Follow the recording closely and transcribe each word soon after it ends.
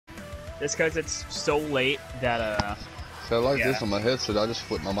Just because it's so late that So I like this on my headset. I just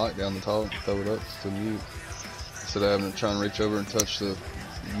flip my mic down the top and throw it up to mute instead of having to try and reach over and touch the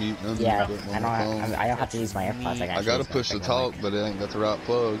mute number. Yeah, on my phone. I don't have to use my AirPods. I gotta push the talk, but it ain't got the right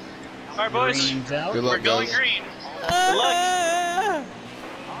plug. All right, boys. Good luck, We're going guys. green. Good luck.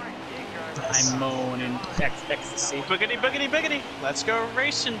 I'm moaning ecstasy. Boogity, boogity, boogity. Let's go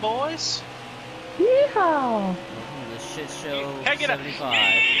racing, boys. Yeehaw! The shit show Hey, get up. 75.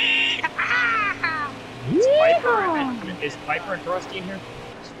 Is Piper and Frosty in here?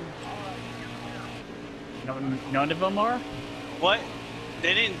 None of them are? What?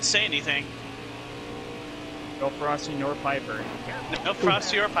 They didn't say anything. No Frosty nor Piper. No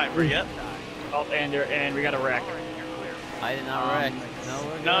Frosty or Piper. Yep. Oh, and we got a wreck. I did not wreck. No,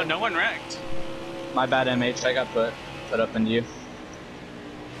 we're No, good. no one wrecked. My bad, MH. I got put up into you.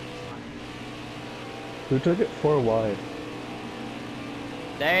 Who took it 4 wide?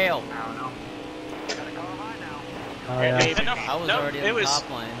 Dale. I don't know. Oh, yeah. Hey, I was already in the top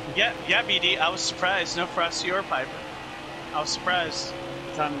lane. Yeah, BD. I was surprised. No Frosty or Piper. I was surprised.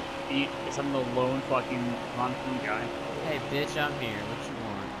 It's I'm the lone fucking Moncton guy. Hey, bitch, I'm here. What you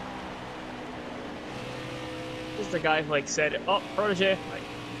want? Just the guy who like said, "Oh, protege, like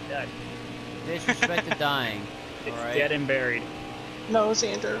dead." Disrespect to dying. It's Alright? dead and buried. No,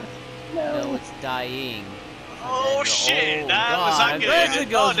 Xander. No, it's dying. Oh And- shit! oh, That God, was not I bet good. it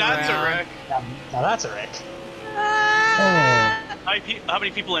goes Oh, that's around. a wreck. Now that's a wreck. How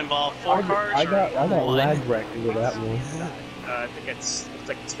many people involved? 4 cars? I got One. lag wrecked into that one. I think it's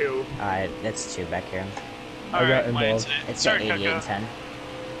like 2. Alright, that's 2 back here. All I got right, my involved. incident. It's Sorry, at 88 Coco. and 10.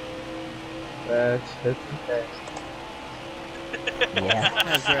 That's okay. Yeah.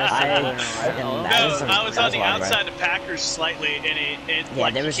 That's I Was on the a lot of outside of Packers slightly, and it Yeah,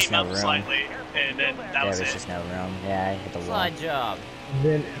 like there was came just no up room. slightly, and then that There was was it. just no room. Yeah, I hit the wall. Slide job.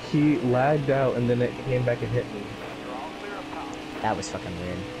 Then he lagged out and then it came back and hit me. That was fucking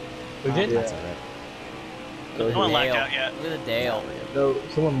weird. We did? That's a rip. No one lagged Dale. out yet. Look at the Dale. No,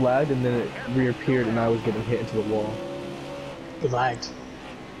 someone lagged and then it reappeared and I was getting hit into the wall. We lagged.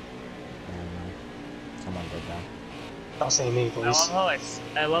 Someone did though. Don't say me, please.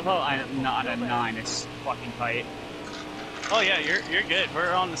 I love how I'm not a 9. It's fucking tight. Oh yeah, you're good.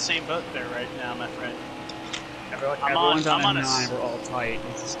 We're on the same boat there right now, my friend. Everyone's I'm on on a a 9. We're all tight.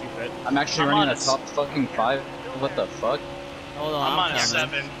 This is stupid. I'm actually I'm running on a a top fucking 5. What the fuck? Hold on, I'm on a coming.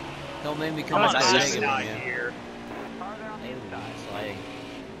 7. Don't make me come I'm up on a with 7 a out here. sliding.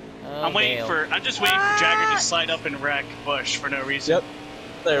 Oh, I'm waiting Dale. I'm just waiting for Jagger to slide up and wreck Bush for no reason. Yep.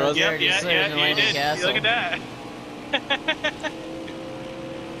 There it was. Jared just slid in the you Landing did. Castle. Look at that.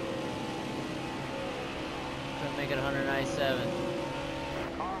 Couldn't make it 197.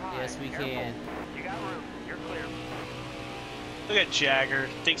 Yes, we can. Look at Jagger.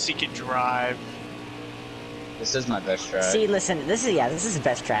 Thinks he can drive. This is my best track. See, listen, this is his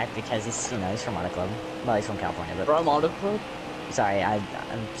best track because he's he's from Auto Club. Well, he's from California, but From Auto Club? sorry, I'm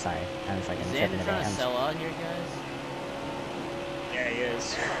sorry, I'm fucking Is tripping Xander it trying to out. sell out here, guys? Yeah, he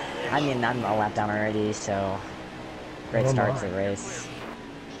is. I mean, I'm a lap down already, so great start to the race.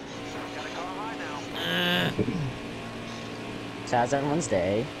 So how's everyone's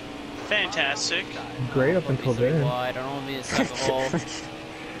day? Fantastic. Great up until then. Wide. I don't want to be a suck hole.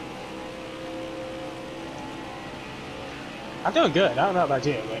 I'm doing good. I don't know about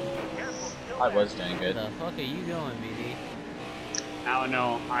you, but I was doing Where good. the fuck are you going, BD? I don't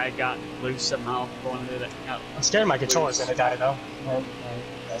know. I got loose somehow going through that. No. I'm scared my controller's gonna die though.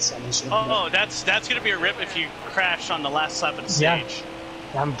 That's an issue. Oh, that's gonna be a rip if you crash on the last lap of the Yeah. stage.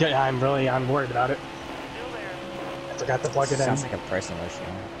 I'm good. I'm worried about it. I forgot to plug it in. Sounds like a personal issue.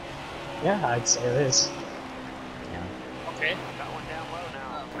 Yeah, I'd say it is. Yeah. Okay.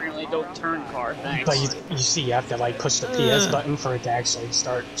 Apparently don't turn car. Thanks. But you see, you have to like push the PS button for it to actually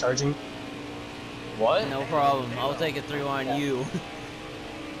start charging. What? No problem. I'll take a 3 on you.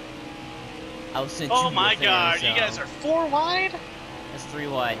 I'll send Oh you my a fan god, you sound. guys are 4 wide? That's 3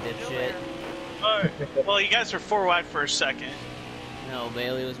 wide, dipshit. Well, you guys were 4 wide for a second. No,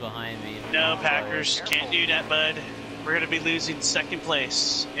 Bailey was behind me. No, Packers, can't do that, bud. We're gonna be losing 2nd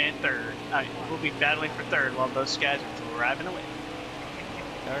place and 3rd. We'll be battling for 3rd while those guys are driving away.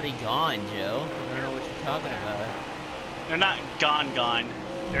 They're already gone, Joe. I don't know what you're talking about. They're not gone.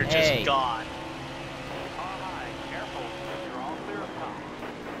 They're Hey. just gone.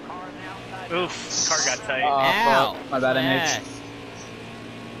 Oof, car got tight. Ow! My bad, I made. Fast.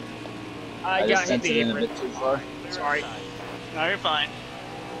 I I got just hit sent the it in a apron. bit too far. Sorry. No, you're fine.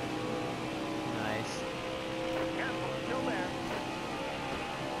 Nice.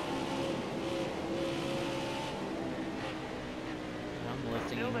 I'm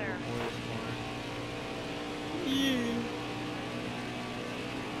lifting him before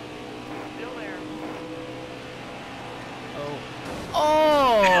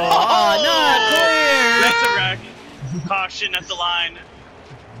at the line.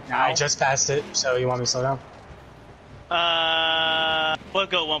 I just passed it, so you want me to slow down? We'll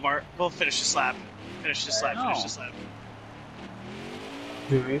go one more. We'll finish this lap. Finish this lap.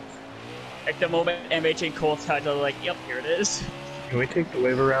 Do we? At the moment, MH and Colts had to like, yep, here it is. Can we take the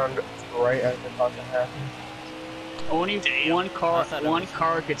wave around right as the caution happens? Only Damn. one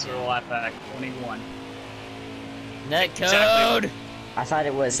car gets a lap back. Only one. Net code! Exactly. I thought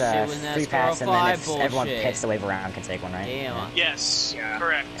it was Shit, when that's free pass, and then if 405 everyone bullshit. pits the wave around can take one, right? Damn. Yes, Yeah.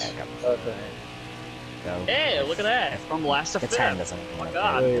 correct. Yeah, Okay. go. Hey, look at that! From last to The fifth. 10 doesn't Oh my work.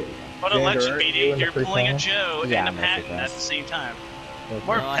 god. Wait, What a Xander, legend, are you BD. in the You're free pulling a pass? Joe Yeah, and a I'm in the free Patton at pass. the same time. Okay.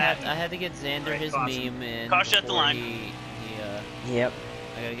 We're No, I Patton. had to get Xander Right, his caution. meme in. Caution at the before line. Yep.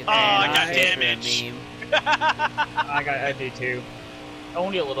 I gotta get Oh, I Xander got his damage. meme. I do too.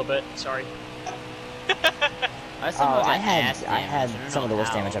 Only a little bit. Sorry. I somehow Oh, got I ass damage. had I don't some of the know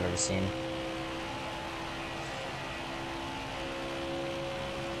worst how. damage I've ever seen.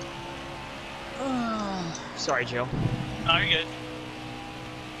 Sorry, Joe. Oh, you're good.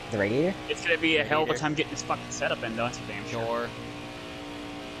 The radiator? It's gonna be a hell of a time getting this fucking setup in, though. That's for damn sure. Door.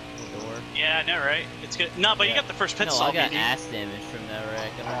 Door. Yeah, I know, right? It's good. No, but you Yeah. got the first pit No, stall, I got BD. ass damage from that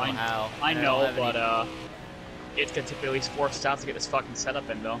wreck. I don't know how. I don't know, have any- but it's gonna take at least 4 stops to get this fucking setup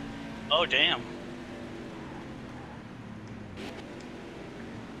in, though. Oh, damn.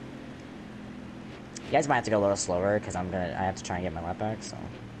 You guys might have to go a little slower because I have to try and get my lap back. So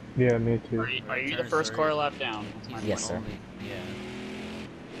Yeah, me too. Are you the Turn first three. car lap down? He's Yes, the sir. only- Yeah.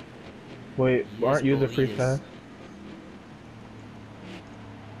 Wait, aren't you the free Yes, pass?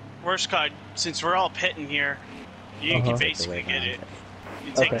 Worst card, since we're all pitting here, you Uh-huh. can take the basically wave get around. it.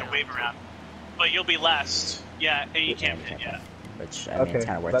 You take Okay. the wave around. But you'll be last. Yeah, and you can't Yeah, pit yet. Which I mean, it's Okay,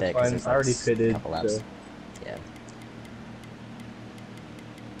 kind of worth that's it because fine. there's I like already a pitted, couple laps. so- Yeah.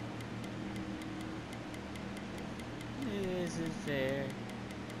 This is fair.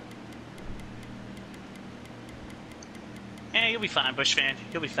 Yeah, you'll be fine, Bush fan.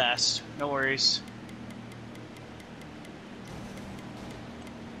 You'll be fast. No worries.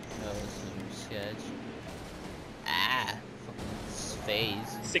 That was some sketch. Ah, fucking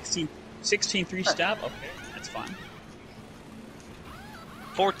phase. 16 3-stop? Okay, that's fine.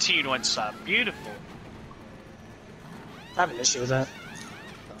 14 one stop. Beautiful. I have an issue with that.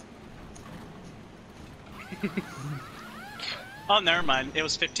 Oh, never mind. It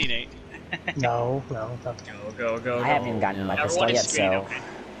was 15-8. No. Go. I haven't even gotten my pistol Everyone yet, is speeding, so okay.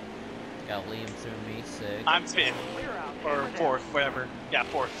 Got Liam through me, sick. I'm fifth. Or fourth, whatever. Yeah,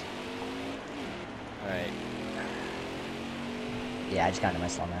 fourth. Alright. yeah, I just got into my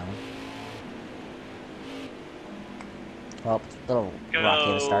stall now. Well, little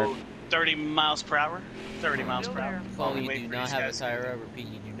rocky to start. Go 30 miles per hour. 30 miles per hour. Oh, While we you wait do for not these have guys. a tire rub. Repeat,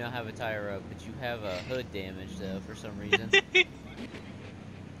 you do not have a tire rub, but you have a hood damage though for some reason.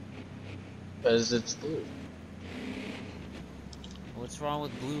 Because it's blue. What's wrong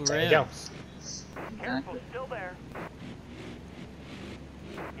with blue There you go. rims? Careful, still there.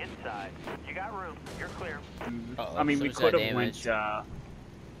 Inside. You got room. You're clear. Uh-oh, I mean, we someone's could got have went. Someone's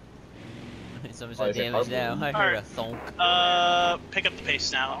Oh, got is it damage now. carbon? I heard a thonk. Pick up the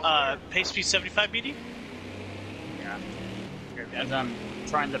pace now. Pace speed 75 BD? Yeah. As I'm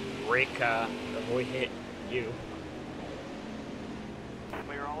trying to brake, avoid hit you.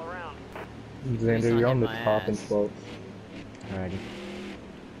 Clear all around. Xander, you're on the Please don't top hit in my ass. 12th. Alrighty.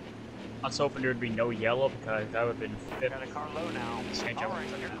 I was hoping there would be no yellow because that would have been fifth. Got a car low now. Change All up. right,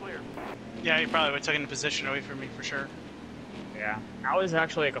 you're clear. Yeah, you probably would have taken the position away from me for sure. Yeah, I was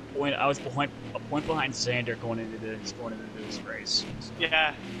actually like a point. I was a point behind Xander going into this race.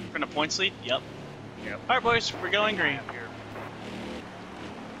 Yeah, from the points lead? Yep. Yep. Alright, boys, we're going green. Up here.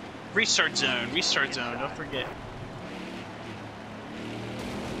 Restart zone, don't forget.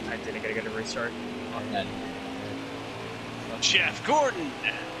 I did gotta get a restart. Jeff Gordon!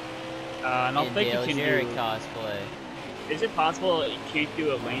 And I don't think Dale you can Jerry do. cosplay. Is it possible that you can't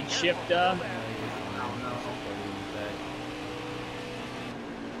do a lane shift?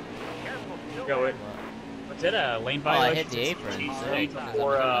 Careful, still Go there. it. Was it a lane Oh, I violation? hit the apron. Change Sick. lanes Because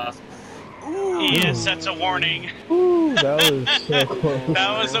before, I'm Yes, that's a warning. Ooh, that was so close.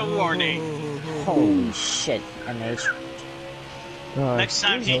 That was a warning. Holy shit, MH. Next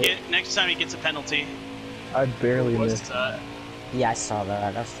time he gets a penalty. I barely what's missed. that? Yeah, I saw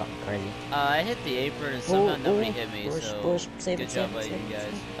that. That's fucking crazy. I hit the apron and somehow nobody oh, hit me, push, so push, save good it, job save by it, you save it,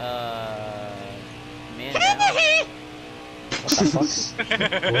 guys. Man down. What the fuck?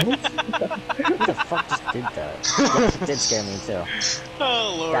 Who the fuck just did that? That did scare me too.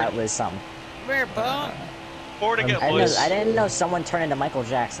 Oh lord. That was something. Rare bone. 4 to go, I boys. didn't know someone turned into Michael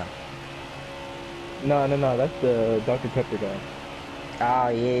Jackson. No, that's the Dr. Pepper guy. Oh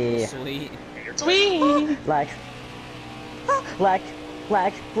yeah. Sweet. Sweet. Lag. Lag.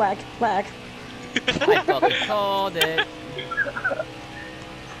 Lag. Lag. Lag. I fucking called it.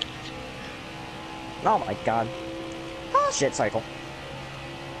 Oh my god. Oh shit, cycle.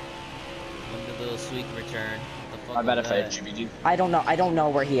 When the little sweet return. What the fuck I bet was if I that? GBG. I don't know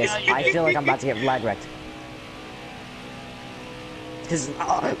where he is. Yeah, you- I feel like I'm about to get lag wrecked. Cause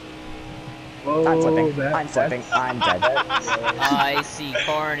Oh, I'm flipping. that- I'm flipping. I'm dead. I see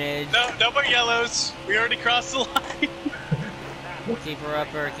carnage. No more yellows. We already crossed the line. Keep her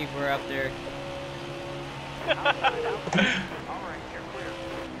up there. Keep her up there. Alright, you're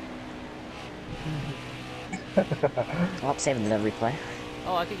clear. Oh, saving the replay.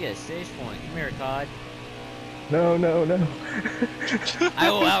 Oh, I could get a stage point. Come here, Cod. No. I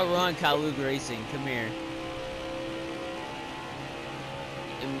will outrun Kalug Racing. Come here.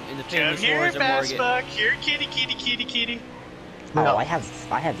 In the Come famous here, words of Morgan. Fastbuck. Here, kitty. Oh, I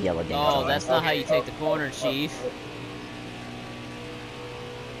have yellow damage. Oh, that's not how you take the corner, Chief.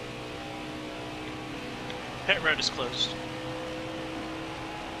 Pit road is closed.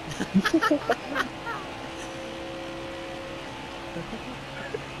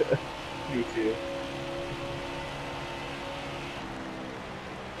 Me too. You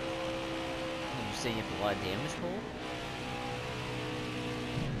say you have a lot of damage, Cole?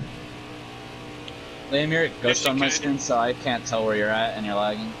 Liam, you're a ghost on my Good. screen, so I can't tell where you're at, and you're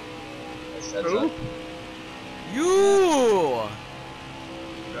lagging. Just heads up. You!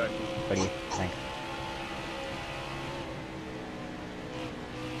 What do you think?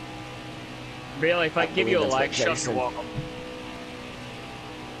 Bailey, if I give you a believe that's leg what shove, Jason- you're welcome.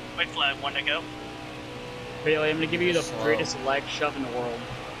 White flag, one to go. Bailey, I'm gonna give you the Slow. greatest leg shove in the world.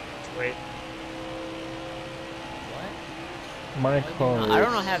 Just wait. What? My I do car not- I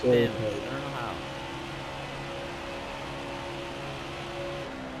don't know is how so to. I tight. don't know how.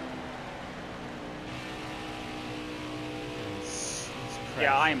 It's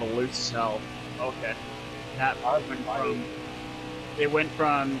Yeah, I crazy. am loose as hell. Okay. That went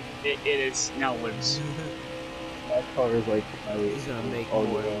from. It is now loose. My car is like, He's gonna make oh,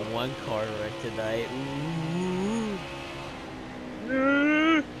 more yeah. than one car wreck tonight.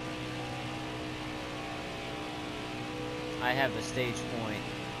 Ooh. I have a stage point.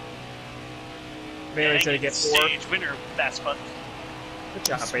 Bailey's gonna get 4. Stage winner, Fastbuck. Good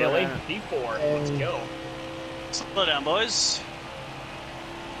job, Slow Bailey. down. D4. Let's go. Slow down, boys.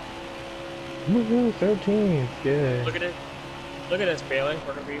 woohoo, 13th, good. Look at it. Look at this, Bailey.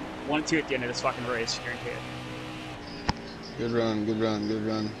 We're gonna be 1-2 at the end of this fucking race. Guarantee it. Good run.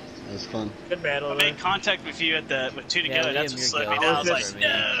 That was fun. Good battle. I made contact with you with 2 to Yeah, go. Liam, That's what you're slowed me good. down. I was I like, was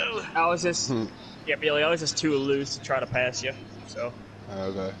no. I was just. Hmm. Yeah, Bailey, I was just too loose to try to pass you. So.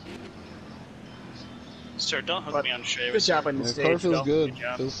 Okay. Sir, don't hook But me on straight. Good job on the Yeah, stage, car feels though. good.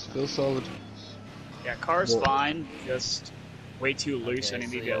 job. Feels solid. Yeah, car's Well- fine. Just way too loose. Okay, I need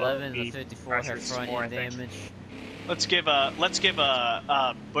so to the get 11 and the be 54 have pressured some front more, end I think. damage. Let's give a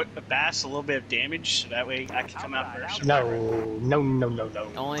Bass a little bit of damage, so that way I can come out first. No.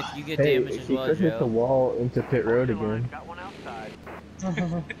 Only if you get Hey, damage as he well, could hit the Joe. wall into pit road again. Got one outside. Look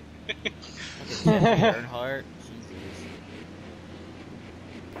at Jeffrey Earnhardt. Jesus.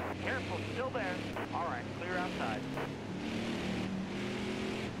 Careful, still there. Alright, clear outside.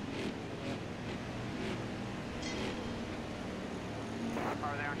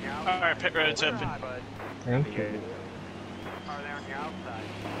 Car there on your outside. Alright, pit road's Clear open. high, bud. Okay. Car there on your outside.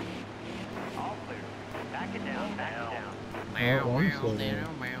 All clear. Back it down, back it down. Meow, Oh, meow, awesome. meow,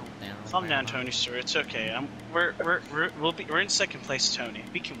 meow, meow, Calm down, meow. Tony, sir. It's okay. We're in second place, Tony.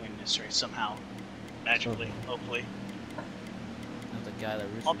 We can win this race somehow, magically, hopefully. Not the guy that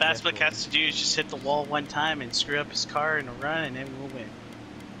roots All for Bassbuck Jeffrey. has to do is just hit the wall one time and screw up his car in a run, and then we'll win.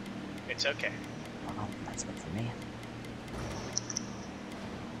 It's okay. Oh, that's good for me.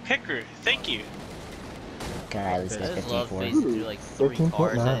 Picker, thank you. Can I at least I get just 15 love for facing it? through like 3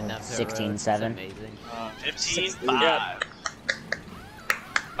 cars 15.9. in that pit 16, road. It's 7. amazing. 15-5. Yeah.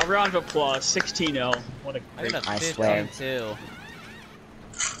 A round of applause. 16-0. What a I great. got a I 15 swear. too.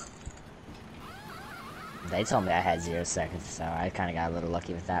 They told me I had 0 seconds, so I kind of got a little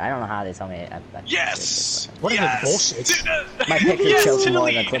lucky with that. I don't know how they told me. I Yes! What yes! is this bullshit? My pick Yes, choked to the more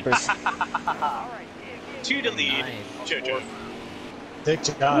lead. than Clippers. Alright, To the lead. Nice. Jojo. Good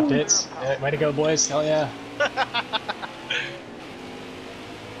job, Bits. Way to go, boys. Hell yeah.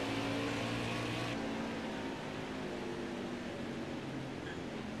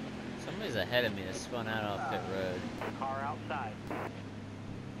 Somebody's ahead of me that spun out off pit road. car outside.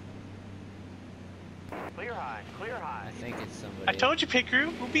 Clear high, clear I high. think it's somebody. I told you, Picker,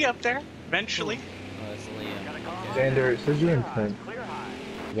 we'll be up there eventually. Oh, it's Liam. Xander, it says you're in 10th.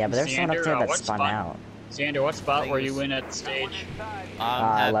 Yeah, but there's someone up Xander, there that what spun spot? out. Xander, what spot Think were it you was- in at the stage?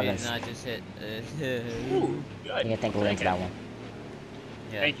 I'm happy 11th. to not just hit. Ooh, good. You can thank I'll Liam take for it. that one.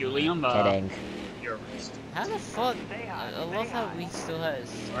 Yeah. Thank you, Liam. Kidding. You're a beast. How the fuck? I love how we still has.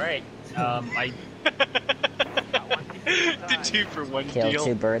 Alright, I The 2-for-1 Killed deal.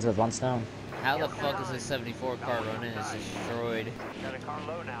 2 birds with 1 stone. How the fuck is this 74 car running? It's destroyed. Got a car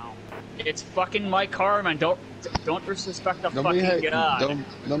low now. it's fucking my car, man. Don't disrespect the Don't be fucking hating. god.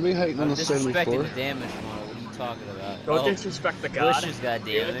 Don't be hating on I'm the disrespecting 74. the damage model. What are you talking about? Don't Oh, disrespect the god. Bush has got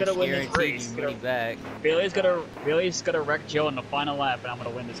Bailey's damage. gonna win this Guaranteed race. you money back. Bailey's gonna wreck Joe in the final lap, and I'm gonna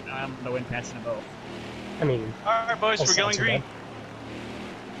win this. I'm gonna win passing them both. I mean, Alright, boys, that's we're not going too green. bad.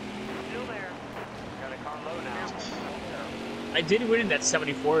 Still there. Got a car low now. I did win in that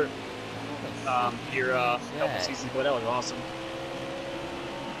 74 here couple Yeah. seasons ago. That was awesome.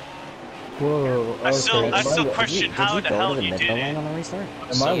 Whoa. I still okay. question Did how you the go hell to the you mid did lane it. on the restart?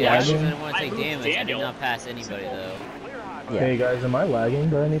 Am I Yeah, I lagging? didn't want to I take moved damage. I did Daniel. not pass anybody though. Yeah. Hey guys, am I lagging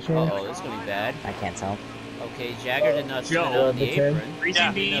by any chance? Uh oh, this is gonna be bad. I can't tell. Okay, Jagger did not spin Joe, out on the the 10. apron. Reason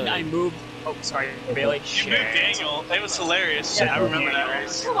Yeah. being, I moved. Oh, sorry, Bailey. You Shit. moved Daniel. It was hilarious. Yeah, I remember that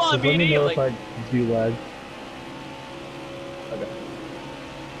race. Come So on, let me BD. know Like, if I do lag. Okay.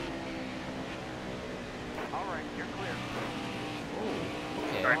 Alright, you're clear.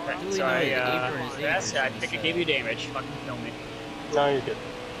 Okay. Alright, Duly sorry, noted, the apron is yes, dangerous I in think this, it gave you damage. Fucking kill me. No, you're good.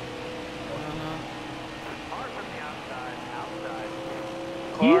 Hard from the outside.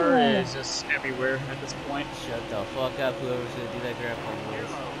 Car Yeah. is just everywhere at this point. Shut the fuck up, whoever's gonna do that grab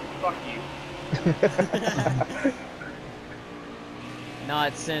Fuck you.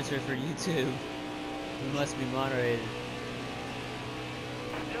 Not censored for YouTube. We must be moderated.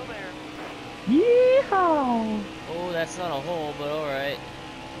 Still there. Yeehaw! Oh, that's not a hole, but alright.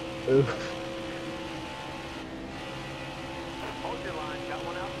 Oof. Hold your line. Got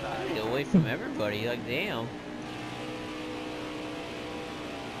one I outside. need to get away from everybody, like damn.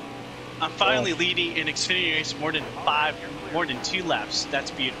 I'm finally leading in Xfinity race more than 2 laps. That's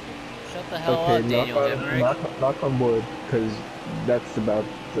beautiful. Shut the hell Okay, up, Daniel Emmerich. knock on wood, because that's about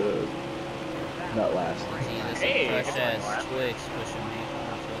to not last. See, this Hey, fresh it's ass fine. Twix pushing me.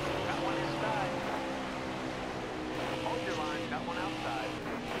 Got one inside. Hold your line. Got one outside.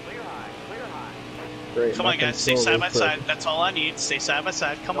 Clear high. Clear high. Great. Come my on, guys. Stay control side is by side. perfect. That's all I need. Stay side by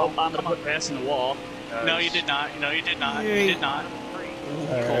side. Come Oh, on. I'm gonna put pass in the wall. No, you did not. No, you did not. You did not.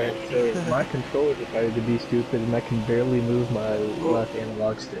 Alright, so my controller decided to be stupid and I can barely move my left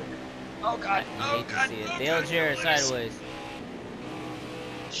analog stick. Oh god. I hate to see it. Dale Jarrett sideways.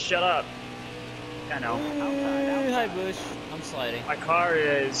 Shut up. I know. Hey, hi, Bush. I'm sliding. My car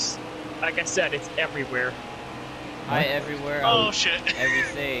is, like I said, it's everywhere. Hi, everywhere. Oh, shit.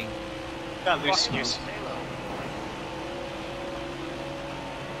 Everything. Got loose excuse.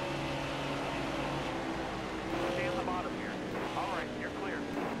 Stay on the bottom here. Alright, you're clear.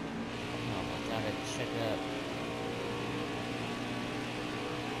 Oh my god, I check it up.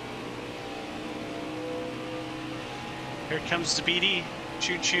 Here comes the BD.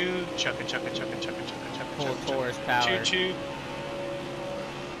 Choo choo. Chugga chugga chugga chugga chugga chugga. Full chugga, Taurus chugga. power. Choo choo.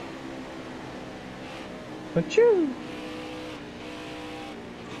 Achoo!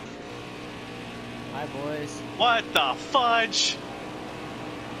 Hi, boys. What the fudge?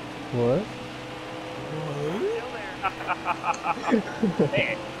 What?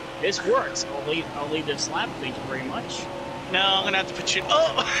 Hey, this works. I'll leave this lap. Thank you very much. No, I'm gonna have to put you.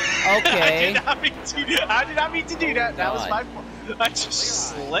 Oh! Okay. I did not mean to do that. That was God. my fault. I just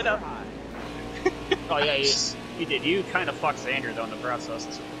slid up. Oh yeah, you did. You kind of fucked Xander though in the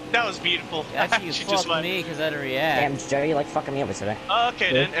process. That was beautiful. Actually, you She fucked went- me because I had to Damn, react. Joe, you like fucking me over today.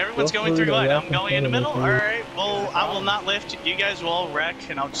 Okay, then everyone's Feel going free through to line. wrap I'm going in the in middle. front All of me. right. Well, I will not lift. You guys will all wreck,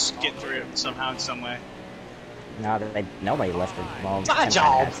 and I'll just get through it somehow in some way. No, nobody lifted. Well, Ah, Tim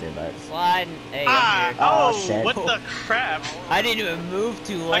job. had to, but Sliding. Hey, Ah! I'm here. Oh, Oh, shit. what the crap? I didn't even move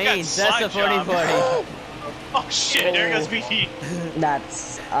 2 I got lanes. That's the slide funny job. part. Oh shit! There goes BD.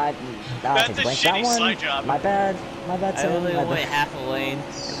 that's I'll That's take a the blame for shitty that one. slide job. My bad, I Tim. only My went bad. half a lane.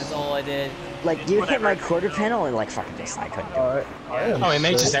 That's all I did. Like you hit Whatever. my quarter panel and like fucking just I couldn't do it. Alright. Oh, hey,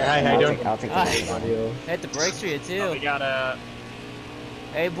 Mace is there. Hi, how you doing? I'll take the Ah. blame for that one. Audio. Hit the brakes for you We too. gotta.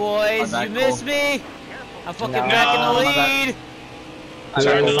 Hey boys, I'm you back, missed me. I'm fucking No. back in No, the I'm back. lead.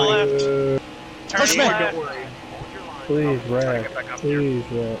 Turn to the Uh, left. Turn Push to me. the Don't left. worry. Please, Try to rap. get back up here. Please,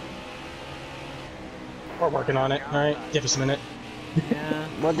 rap. We're working on it. Alright, give us a minute. Yeah.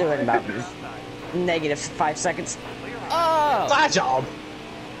 We'll do it in about negative 5 seconds. Oh. Fly job!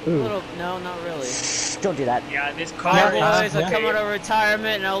 Little, no, not really. Don't do that. Yeah, this Come car on, is... boys, I'll come out of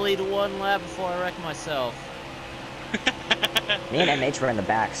retirement and I'll lead one lap before I wreck myself. Me and MH were in the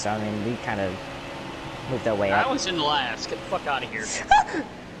back, so I mean, we kind of moved our way I up. was in last. Get the fuck out of here.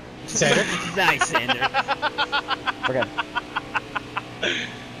 Sander? Nice, Sander. We're good. My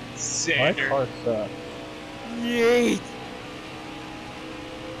Sander. car sucks. Yeet.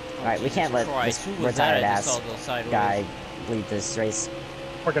 Alright, we can't let Christ, this who was that? retired I just ass saw go sideways. guy lead this race.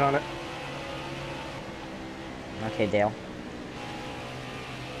 Working on it. Okay, Dale.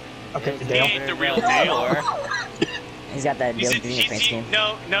 Okay, He Dale. ain't the real Dale. He's got that Dale He's Jr. paint scheme.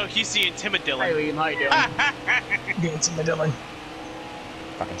 no, he's the Intimidator. Hey, Liam, how you doing? Getting some Dylan.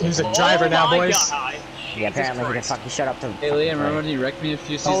 Fucking He's a take driver now, my boys. God. Yeah, Jesus apparently he can Christ. fucking shut up to. Hey Liam, remember when you wrecked me a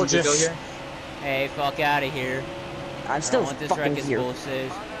few Told seasons ago you. here? Hey, fuck out of here. I'm I still don't want this fucking wreck as here.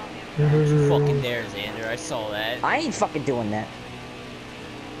 bullshit. Don't you fucking dare, Xander. I saw that. I ain't fucking doing that.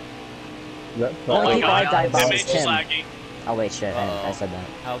 That Oh Oh my my people I god, died by MH was is Tim. lagging. Oh wait, shit, I Uh-oh. said that.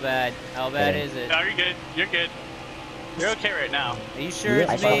 How bad? How bad Okay. is it? No, you're good. You're good. You're okay right now. Are you sure Yeah,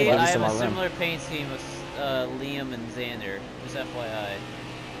 it's I thought we me? gave you I have some a more room. similar paint scheme with Liam and Xander. Just FYI.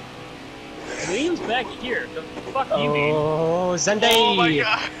 Liam's back here. The fuck you mean? Oh, Zenday! Oh my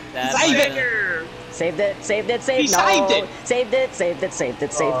god. That's Save my- Here. Saved it, saved it, He saved saved no! it! Saved it, saved it, saved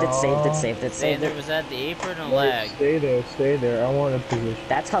it, saved it, saved it, saved it, saved Xander, it. was that the apron or No, lag? stay there, stay there. I want a position.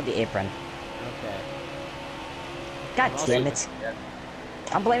 That's called the apron. Okay. God Well, damn it.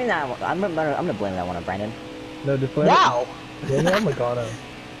 I'm blaming that one. I'm gonna blame that one on Brandon. No, deflate. Wow! Yeah, no, I'm a goner.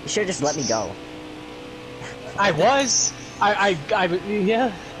 You should've just let me go. I was!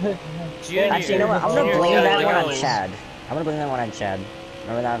 Yeah. Junior. Actually, you know what? I'm gonna Junior blame gotta that one on go. Chad. I'm gonna blame that one on Chad.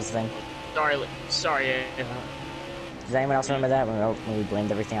 Remember that was the thing? Sorry. Does anyone else remember that when we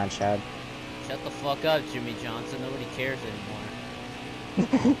blamed everything on Chad? Shut the fuck up, Jimmy Johnson. Nobody cares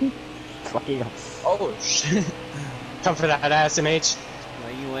anymore. Fuck you. Oh shit. Come for that ass, MH. No,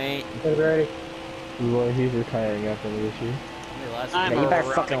 you ain't. Get ready. Well, he's retiring after this year. Only last I'm Yeah, you better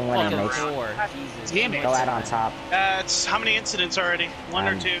around fucking win, fucking MH. four. Jesus. Damn it. Go out on top. It's how many incidents already? One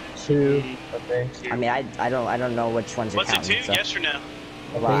or two? 2, I think. I mean, I don't know which ones you're Was it counting. two? So. Yes or no?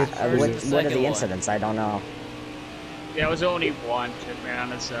 Well, I think it's first what or are second the one? incidents? I don't know. Yeah, it was only one, to be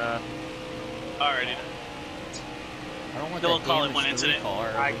honest. Alrighty. I don't want They'll that call it damaged one incident. car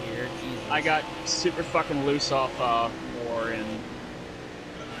over I- here. Jesus. I got super fucking loose off more and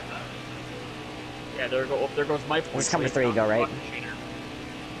yeah, there goes my points. coming lead. three, you go, right? Fucking cheater.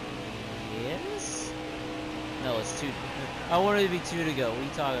 Yes? No, it's two. I wanted it to be two to go. What are you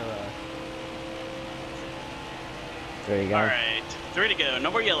talking about? There you go. Alright. 3 to go.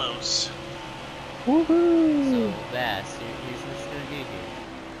 No more yellows. So, Bass, here's what you're gonna do here.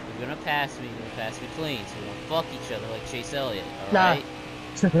 You're gonna pass me, you're gonna pass me clean, so we don't fuck each other like Chase Elliott, Nah. alright?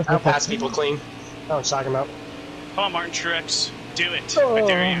 I don't pass people clean. I know what you're talking about. Come on, Martin Truex. Do it. I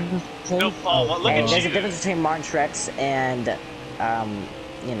dare you. No, Paul. Well, look And at there's you. a difference between Martin Truex and,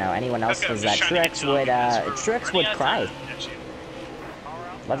 you know, anyone else. Okay, Because I'm just trying to get Truex to him would, because we're Truex running would out of cry. time. Got you.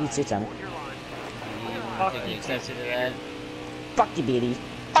 Love you too, Tim. You wanna take an exception to that? Fuck you, BD.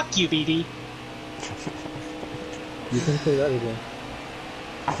 Fuck you, BD. You can say that again.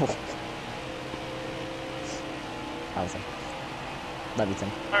 Oh. Awesome. Love you, Tim.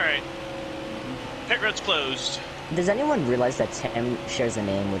 Alright. Pit road's closed. Does anyone realize that Tim shares a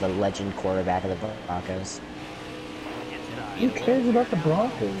name with a legend quarterback of the Broncos? Who cares about the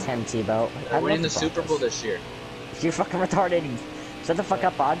Broncos? Tim Tebow. I We're love in the Super Bowl Broncos. this year. You're fucking retarded. Shut the fuck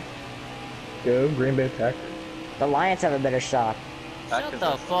up, Bod. Go Green Bay Packers. The Lions have a better shot. Shut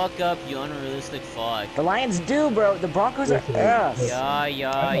the fuck up, you unrealistic fuck. The Lions do, bro. The Broncos are Listen, ass. listen.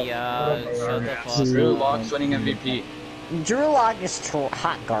 Yeah, shut the fuck Drew up. Lock's winning MVP. Drew Lock is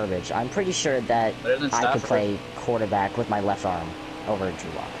hot garbage. I'm pretty sure that Better than I could Stafford. play quarterback with my left arm over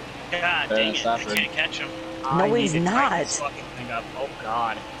Drew Lock. God Better dang than it. I Stafford. can't catch him. No, I need he's to not. tighten this fucking thing up. Oh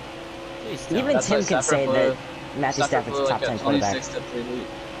god. Please tell Even me. That's why Tim can Stafford say blew- that Matthew Stafford Stafford's blew top like 10 a quarterback. 26-3 lead.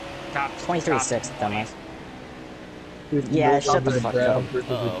 Top 23-6, 20. dumbass. Yeah, shut the fuck up.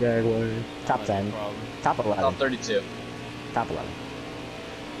 Versus Uh-oh. the Jaguars. Top 10. Problem. Top 11. Top 32. Top 11.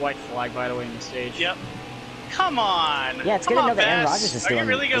 White flag, by the way, in the stage. Yep. Come on. Yeah, it's Come good to on, know that Aaron Bass. Rodgers is Are you doing-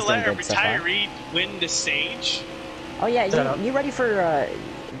 really is gonna let doing a good so far. retiree win the stage? Oh yeah, Shut up. you ready for,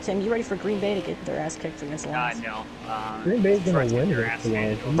 Tim, you ready for Green Bay to get their ass kicked against the Lions? No. Green Bay's gonna Trust win your against ass the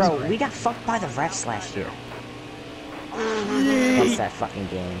handed. Lions. Bro, we got fucked by the refs last year. What's that fucking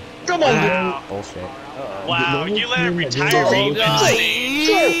game? Come on, Wow. Bullshit. Wow, you let a Oh, retiree win the God.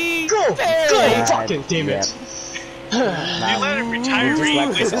 stage. Go! God, Fucking damn it! You let a We retiree just win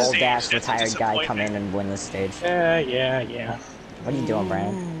let the this old stage. ass That's a retired guy come in disappointment. and win the stage. Yeah. What are you doing,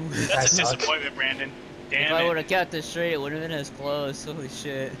 Brandon? That's a That suck. disappointment, Brandon. If Damn I it. would have kept this straight, it would have been as close. Holy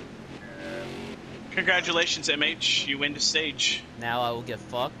shit. Congratulations, MH. You win the stage. Now I will get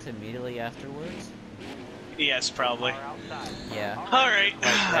fucked immediately afterwards. Yes, probably. Yeah. Alright. Like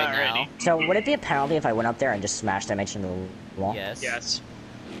right now. So would it be a penalty if I went up there and just smashed MH into the wall? Yes. Yes.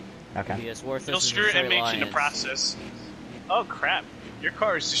 Okay. Be as worthless You'll as screw Detroit MH in the Lions. process. Oh crap. Your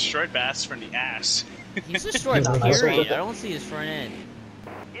car is destroyed Bass from the ass. He's destroyed, Nice. period. I don't see his front end.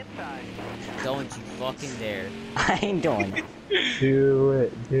 Inside. Don't you fucking dare. I ain't doing it. Do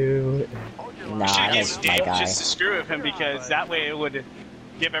it, do it. Hold your Nah, line. Should that's get my Dave guy. just to screw with him because that way it would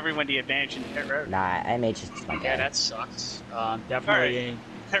give everyone the advantage in the pit road. Nah, MH is my guy. Yeah, that sucks. Definitely.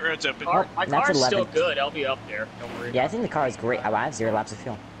 Pit road's open. My That's car's still 11. good. I'll be up there. Don't worry. Yeah, I think the car is great. I have 0 laps of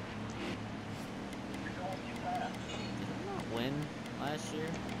fuel. Did I not win last year?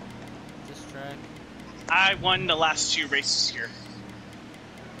 This track? I won the last 2 races here.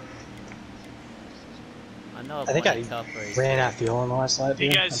 I know I think I tough race. ran out of fuel in the last lap. You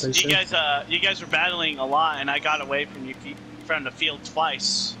yeah, guys, I'm pretty sure. you guys were battling a lot, and I got away from you from the field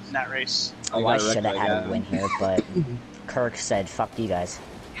twice in that race. Oh, I got wrecked should have by had a that. win here, but Kirk said, fuck you guys.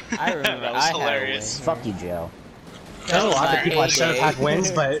 I remember That was I had a hilarious. win. Fuck you, Joe. There's a lot of my people that should have heyday. had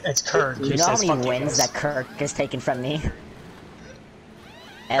wins, but it's Kirk who You know how says many fuck you wins guys. that Kirk has taken from me?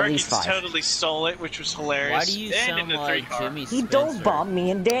 At least Perkins 5. totally stole it, which was hilarious. Why do you and in sound the 3 like car. Jimmy He Spencer? dove bombed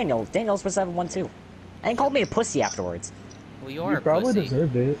me and Daniel. Daniel's supposed to have won too. And called me a pussy afterwards. Well, you are You a probably pussy.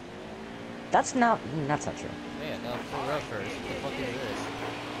 deserved it. That's not true. Yeah, go full road first. What the fuck is this?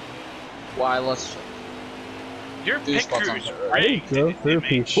 Why, let's... Your Do pit spots on crew's pit road. rigged, Drove through MH.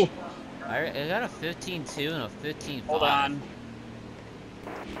 people. I got a 15-2 and a 15-5. Hold on.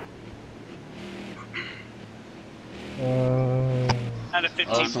 Out of 15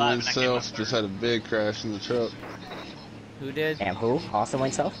 Austin live, Wayne and I came up Self just had a big crash in the truck. Who did? And who? Austin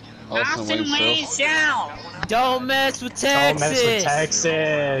Wayne Self? Austin Wayne Self. Don't mess with Don't Texas! mess with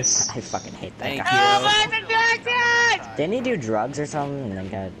Texas. I fucking hate that Thank guy. you. Didn't he do drugs or something and then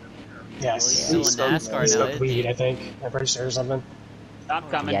got... Yes. Well, he's still in NASCAR He's now, got isn't weed, he? I think. I'm pretty sure or something. I'm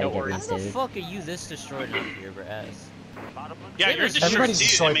coming. Yeah, Don't you worry. get How the Dude. fuck are you this destroyed up here, Brass? Yeah, you're destroyed Everybody's too.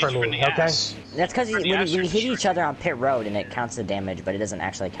 destroyed That for makes you me, from the okay? ass. That's because For the when ass, you you're hit destroyed. each other on pit road and it counts the damage, but it doesn't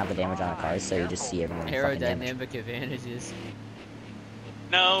actually count the damage on the cars, so you just see everyone fucking damage. Aerodynamic advantages.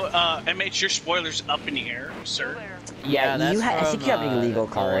 No, MH, your spoiler's up in the air, sir. Yeah, that's you I think you have from, an illegal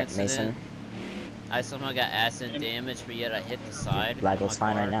the car, whole Mason. incident. I somehow got acid damage, but yet I hit the side. That of goes my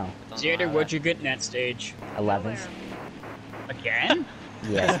fine car. right now. Don't know Xander, how what'd that- you get in that stage? 11th. Again?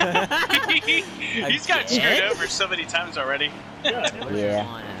 Yeah. He's got screwed Again? over so many times already. What is Yeah. this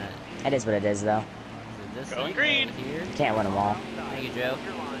line at? It is what it is, though. Is it this Going thing green. right here? You can't win them all. Thank you, Joe.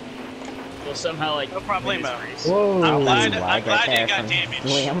 Well, somehow, like, No problemo. win this race. Whoa! I'm That's glad, a I'm lag glad right you there got from damaged.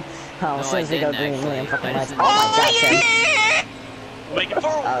 Liam. Oh, No, as soon I as we go didn't green, Liam actually. fucking I lights. just Oh my god, Tim. Make it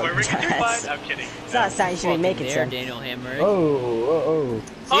forward. Oh, We're making through that's- fine. I'm kidding. It's not a sign you should be Fucking making, there, Tim. Daniel Hammer. Oh,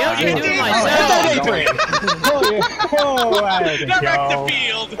 See, I was you gonna do did. it Oh, myself. hey, Adrian. oh, yeah. Oh, I had to That wrecked go. the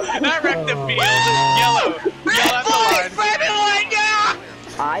field. That wrecked the Oh, field. Yellow. Yellow at the line.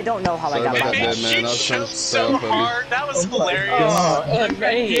 I don't know how I Sorry got about my that, Man, man. she I was trying to choked stay so off of you. hard. That was hilarious. Oh, Damn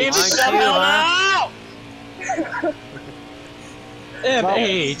MH. Mine too, huh?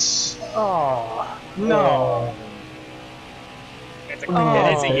 MH. Oh, no. It's a, Oh,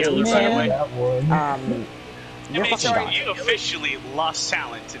 it is a yellow, by the man. way. That one. You're fucking MH, gone. you officially lost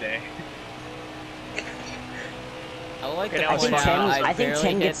talent today. I like Okay, to that I was point think fine. out Tim, I think barely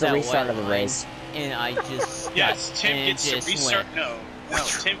Tim hit gets the that restart white of the line, race. and I just Yes, Tim and gets the just restart. went. No,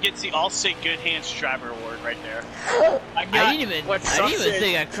 Tim gets the Allstate Good Hands Driver Award right there. I I didn't even what I didn't sucks even is-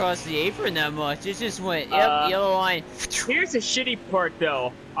 think I crossed the apron that much. It just went yep, yellow line. Here's the shitty part,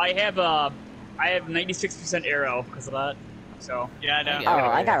 though. I have 96% arrow because of that. So Yeah, I know. Okay. Oh,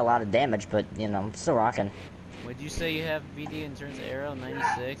 I got a lot of damage, but, you know, I'm still rocking. Would you say you have VD in terms of arrow?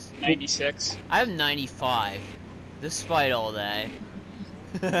 96. 96. I have 95, despite all that.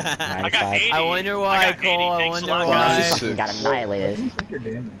 I got 95. 80. I wonder why, I got 80. Cole. I Thanks a wonder lot, Well, why. he guys. fucking got annihilated. You're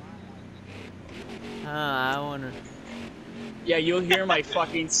damn. I wonder. Yeah, you'll hear my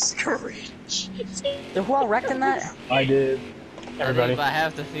fucking screech. So who all wrecked in that? I did. Everybody. About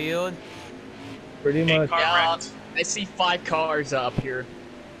half the field. Pretty Hey, much. car Yeah, wrecked. I see 5 cars up here.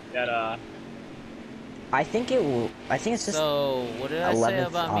 That I think it will. I think it's just. So, what did I say 11th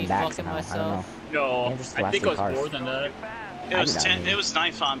about on me back fucking somehow, I don't myself? no, Yeah, just the I last think it few was cars. more than that. It was I 10. know. It was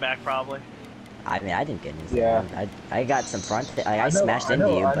 9th on back probably. I mean, I didn't get anything. Yeah. I got some front. I know, smashed I into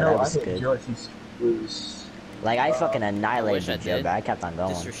know, you, I but know, I was hit good. George, he was. Like I fucking I annihilated wish I you, Joe, did. but I kept on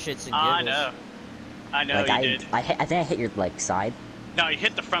going. Just for shits and giggles. I know. I know Like you I, did. I think I hit your like side. No, you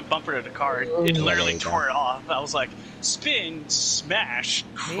hit the front bumper of the car. It there literally you go. tore it off. I was like, spin, smash,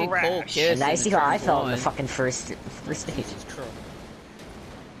 Me and Cole crash. kissed. And now you see how I felt in the one. fucking first stage. Jesus Christ.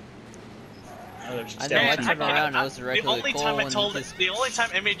 Oh, there's I just know, I down. turned around and I was The directly only with Cole time I and told he just the only time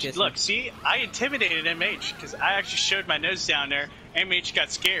MH kissed look, me. see, I intimidated MH because I actually showed my nose down there. MH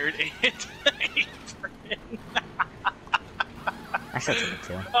got scared and hit. I should take it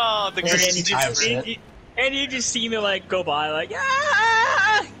too. Oh, the Well, And greatest you I just, was and it. you just see me like go by like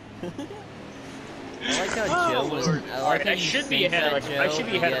ah. I like how Joe was. Lord. I like how I you should be think ahead of that, like, I Joe, should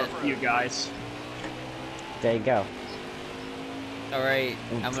be ahead yet- of you guys. There you go. Alright,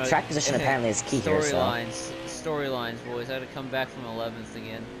 I'm gonna. Track position apparently is key here, so. Storylines, boys. I had to come back from 11th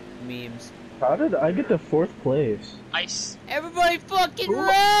again. Memes. How did I get to 4th place? Everybody fucking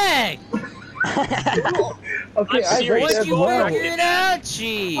wrecked! Okay, I'm I serious. wrecked Once as you well. figure it out,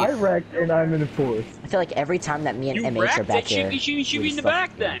 Chief! I wrecked and I'm in 4th. I feel like every time that me and You MH are wrecked back it. here. You should be in the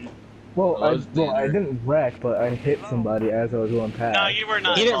back then. Well, I Standard. didn't wreck, but I hit somebody as I was going past. No, you were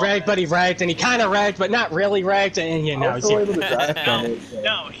not. He didn't involved. wreck, but he wrecked, and he kind of wrecked, but not really wrecked, and you I know, was still able to drive No, from it. So.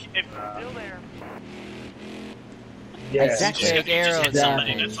 no. If, Still there. Yeah, Exactly. you Big just arrow hit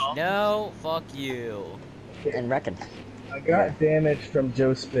somebody, damage. that's all. No, fuck you. And reckon. I got damage from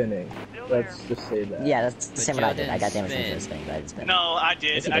Joe spinning. Still there. Let's just say that. Yeah, that's the But same Joe what I did. I got didn't damage from spin. Joe spinning, but I didn't spin. No, I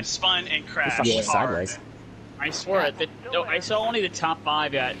did. Yes, you I did. spun and crashed. fucking went hard. sideways. I swear that no, I saw only the top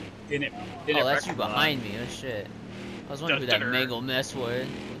 5 that didn't. Oh, that's you recognize. behind me. Oh shit. I was wondering who that Dun-dun-dun. mangle mess was.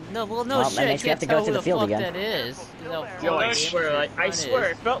 No, well, no Well, shit. that I makes me can't have to go tell to who the field fuck again. that is. 'Cause how Yo, far I the swear, like I front swear,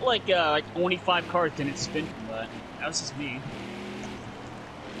 is. it felt like only 5 cars didn't spin from that. That was just me.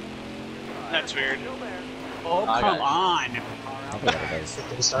 That's weird. Still there. Oh I come got on! Nobody ever goes. Did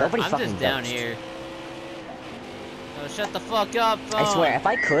he start? Nobody I'm fucking just down goes. here. Oh, shut the fuck up, I swear, phone. if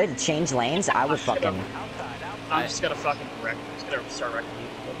I could change lanes, I would fucking. Outside, outside. I'm just gonna fucking wreck. I'm just gonna start wrecking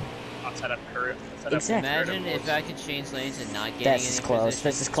people outside of curve. Exactly. Imagine if I could change lanes and not get This is any close. position.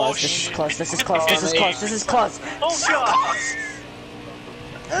 This is close. Oh, This is shit. close. This is close. This is close. This is close. Oh god!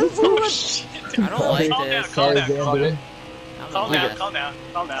 Oh shit! I don't like Calm down, this. calm Sorry, down, calm Xander. down, calm down, calm down,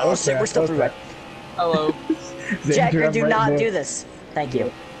 calm down. Oh shit, we're still through it. Hello. Jagger, I'm do right not there. do this. Thank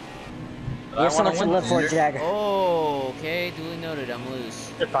you. I You have so wanna much to win, live for, Xander. Jagger. Oh, okay. Duly noted. I'm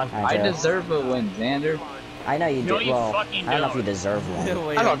loose. You're fine. I Joe. deserve a win, Xander. I know you No, do. you Well, fucking I don't know if don't. you deserve one.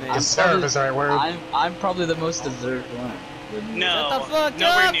 Wait I a don't minute. deserve is the right word. I'm probably the most deserved one. No, Shut the fuck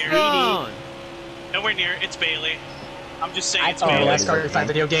nowhere up, near. phone. Nowhere near. It's Bailey. I'm just saying I it's Oh, totally Bailey. NASCAR 5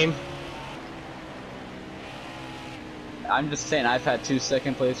 video game. I'm just saying I've had 2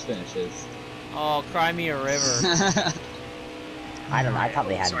 second place finishes. Oh, cry me a river. I don't know. I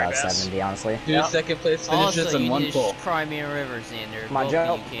probably had Sorry, about Bass. 70, honestly. 2 second place finishes Also, and you 1 need to pole. cry me a river, Xander. Come on, Both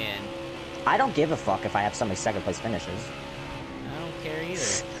Joe. of you can. I don't give a fuck if I have so many second place finishes. I don't care either.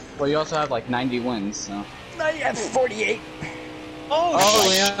 Well, you also have like 90 wins, so. I have 48. Oh, Oh,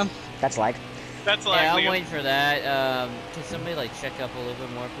 shit. yeah. That's like. That's like Yeah, I'm Liam. waiting for that. Can somebody like check up a little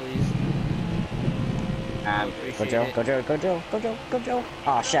bit more, please? I would Go appreciate Joe, it. go Joe, go Joe, go Joe, go Joe.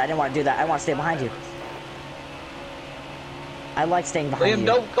 Oh shit, I didn't want to do that. I want to stay behind you. I like staying behind Liam, you.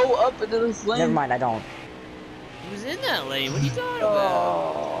 don't go up into this lane. Never mind, I don't. He was in that lane. What are you talking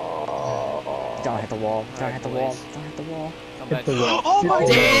about? Don't hit the wall. Don't Alright, hit the wall. boys. Don't hit the wall. Come back. Oh my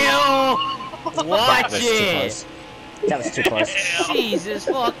Damn! Watch That was too it! close. That was too close. Jesus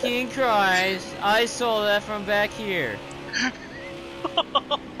fucking Christ! I saw that from back here.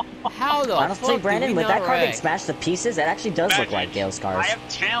 How the Honestly, fuck Brandon, did we with that not car getting wreck? smashed to pieces, it actually does look Magic. like Gale's I cars. have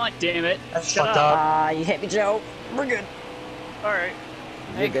talent, damn it. That's Shut fucked up. up. You hit me, Joe. We're good. Alright.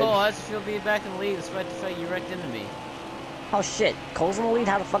 Hey You're good. Cole, how's it feel being back in the lead despite the fact you wrecked into me? Oh shit, Cole's in the lead?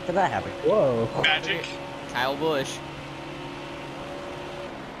 How the fuck did that happen? Whoa. Magic. Kyle Busch.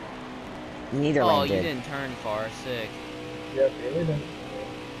 Neither Oh, lane you did. didn't turn far. Sick. Yeah, Bailey didn't.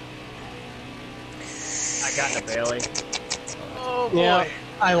 I got the Bailey. Oh boy. Yeah,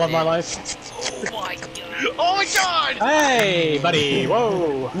 I love my life. Oh my god. Oh my god! Hey, buddy.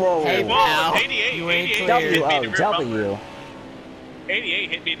 Whoa. Whoa. Hey, Whoa, pal. 88, You ain't 88 clear. hit me in the rear bumper. W. 88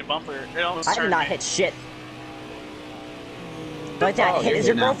 hit me in the bumper. It almost I did turned not me. hit shit. The only thing I Oh, hit you're is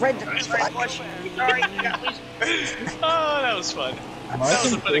your good now. girlfriend. Thanks very much. Sorry. Oh, that was fun. My That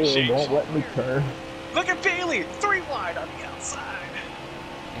was a fun controller exchange. won't let me turn. Look at Bailey, 3 wide on the outside.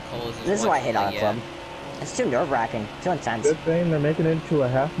 And Cole is just This is why I watching hate Auto the, Club. It's too nerve-wracking, too intense. Good thing they're making it into a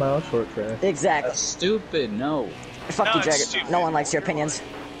half-mile short track. Exactly. That's stupid, no. Fuck No, you, it's Jagger. stupid. No one likes your opinions.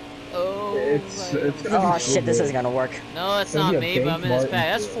 Oh, It's my- gonna Oh be so shit, this good. isn't gonna work. No, it's It's gonna not be a me, but I'm in his Dave back.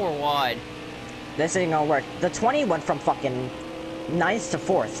 Martin That's field. 4 wide. This isn't gonna work. The 20 went from fucking 9th to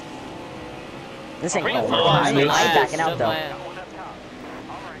 4th. This ain't. Bring it Oh, forward, I ain't last, backing out though. Got one up top.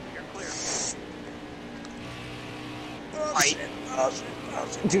 Alright, you're clear.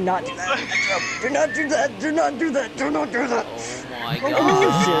 Do not do that. Do not do that. Do not do that. Do not do that. Oh my Oh,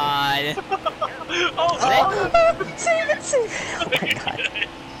 god. Oh, Save it. Save it. Oh my god.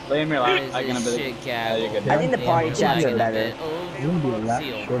 Liam, you're What like, is gonna this be. shit, Yeah, Cal? you're good. I think the party You're chats are lagging a better. bit. Oh, You're gonna be a lap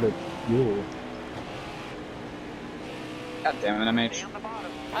Seal. short of fuel. God damn it, MH. Stay on the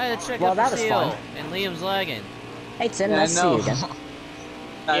bottom. I had to check Well, up that the was seal, fun. and Liam's lagging. Hey Tim, Yeah, nice to see you again.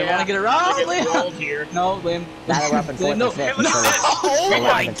 I wanna get around, Look at the Liam. gold here. No, Liam. Now that we're up in fourth No. and fifth Look instead at of Oh 11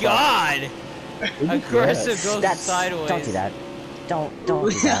 my and 12. god! Aggressive goes That's sideways. don't do that. Don't do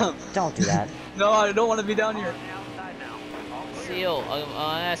that. Don't do that. No, I don't want to be down here. On the outside now. All clear. Seal,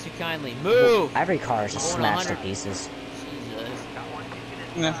 I'll ask you kindly. Move! Every car is just Going smashed to 100. pieces. Jesus. Got one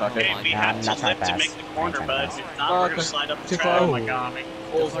kicking in. Nah, fuck Okay, it. my we God, have I'm to not trying lift to to make pass. the corner, I'm bud. trying to If not, we're Fuck, gonna slide up the too track. far. Oh my god, my The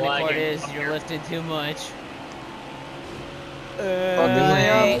Cole's funny part lagging. is Up you're here. lifting too much.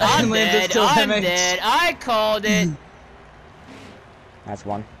 Liam. I'm Liam just dead. killed I'm MH. dead. I called it. That's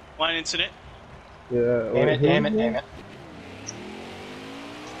one. One incident. Yeah. Damn it, damn it, damn it.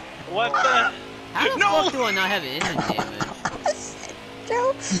 What the? How the No! fuck do I not have engine damage?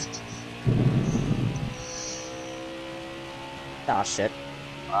 Joe. Oh shit.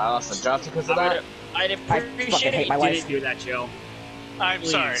 I lost a job because of I'd that. I'd fucking appreciate hate it my if you wife. didn't do that, Joe. I'm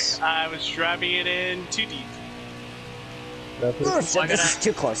Please. sorry. I was driving it in too deep. Oh I shit, this is gotta-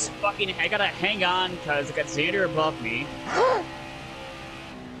 too close. I gotta hang on because I got Xander above me.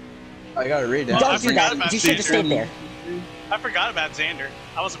 I gotta read I that. Don't do forgot that. about You should have Xander. stayed there. I forgot about Xander.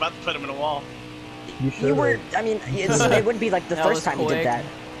 I was about to put him in a wall. You should. You were. I mean, it wouldn't be like the That first was time you did quick. that.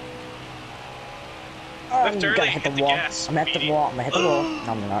 Oh, I'm Lift gonna early, hit the hit the wall. gas, I'm gonna hit the speedy. wall. I'm gonna hit the wall.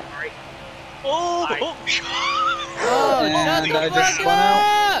 No, I'm not. Oh! Oh, And shut the I just fuck spun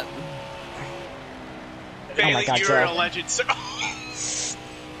out. up! Bailey, God, you're a Joe. legend, sir. Come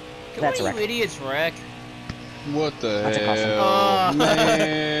That's on, a you wreck. idiots, wreck. What the That's a caution. hell? Oh.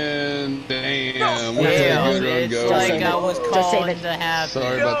 Man, damn. Damn, Where's the good run it's go? like save I it. was Just save calling it. to happen.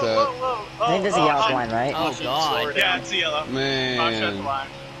 Sorry about that. I think there's a yellow line, right? Oh god. Yeah, it's a yellow. Man. I'll shut the line.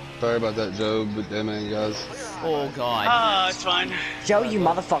 Sorry about that, Joe, but damn it, guys. Oh god. Ah, it's fine. Joe, you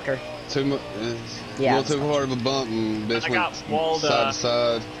motherfucker. Too much. Yeah, A little too hard of a bump, and bitch I got went walled, side to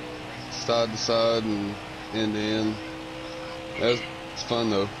side, side to side, and end to end. It's fun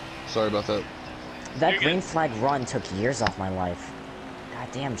though. Sorry about that. That You're green good. flag run took years off my life. God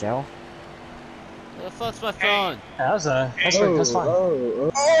damn, Joe. Where the fuck's my phone? That's fine.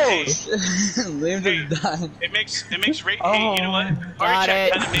 Oh, Hey, Liam just died. it makes rate. Oh. Hey, you know what? Got Hard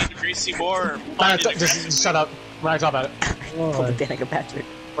it. kind of made Gracie more Alright, fun and just aggressive. shut up. We're not talking about it. Pull the oh. Danica Patrick.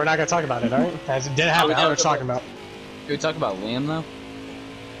 We're not gonna talk about it, alright? As it did happen, I don't know what you're talking about. Can we talk about Liam though?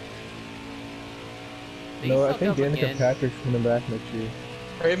 Did you No, I fuck think up Danica again? Patrick's coming back next year.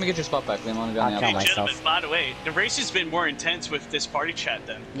 Hurry up and get your spot back, Liam. I want to go on the I'll outside. kill Hey, myself. gentlemen, by the way, the race has been more intense with this party chat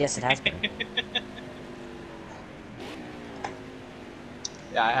then. Yes, it has been.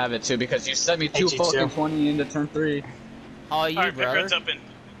 Yeah, I have it too because you set me Hey, too G2. fucking 20 into turn 3. How are you, Alright, brother? Pepper's up in.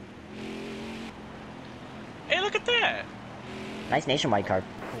 Hey, look at that! Nice nationwide card.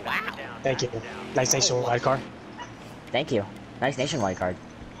 Wow. Thank you. Nice nationwide car. Thank you. Nice nationwide card.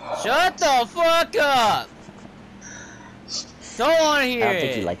 Shut the fuck up! Don't wanna hear I don't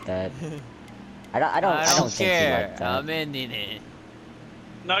think it. you like that. I don't think you care. like that. I'm ending it.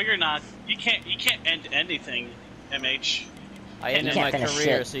 No, you're not. You can't end anything, MH. I ended can't my finish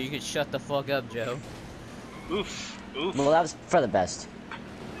career, shit. so you can shut the fuck up, Joe. Oof. Oof. Well, that was for the best.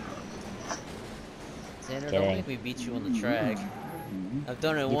 Xander, don't Kidding. make me beat you on the track. I've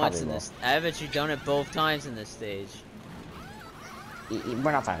done it You once probably in will. this. I bet you done it both times in this stage.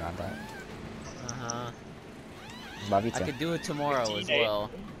 We're not talking about that. Uh-huh. Love you I too. could do it tomorrow as well.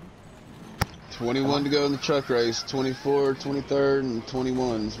 21 to go in the truck race. 24, 23rd, and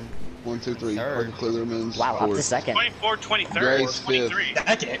 21. 1, 2, 3. Third. Parker Klugerman's Wow, up to fourth. second. 24, 23rd, Grace, 23.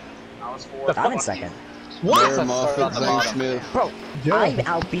 Second. I was fourth. I'm in second. Bear Moffitt, Zane Smith. Bro, Joe. I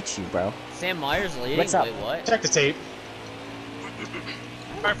outbeat you, bro. Sam Meyer's leading? What's up? Wait, what? Check the tape. Who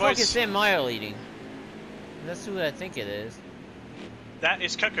the Alright, fuck is boys. Sam Meyer leading? That's who I think it is. That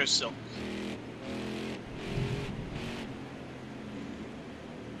is Coco still.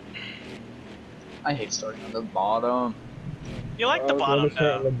 I hate starting on the bottom. You like the I'd bottom rather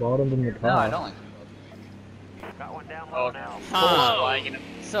start on though. the bottom than the top. No, I don't like Got one down low Oh, now. Huh. Lagging.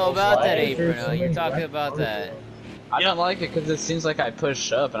 So about that Why is there apron, so you're many talking black about cars that. I don't like it because it seems like I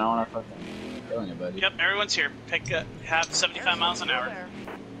push up and I want to fucking kill anybody. Yep, everyone's here. Have 75 miles an hour.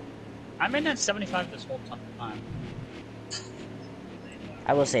 I'm in at 75 this whole time.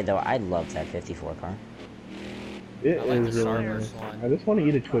 I will say though, I love that 54 car. It I like is the really Starburst nice. one. I just want to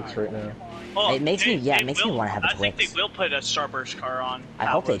eat a Twix right now. Oh, It makes me, yeah, it makes me will- want to have a I think Twix. they will put a Starburst car on. I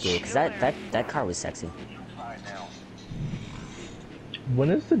hope they do, Atlas. because that car was sexy. When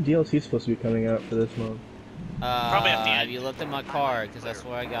is the DLC supposed to be coming out for this month? Probably at the Have end. you looked at my car? Because that's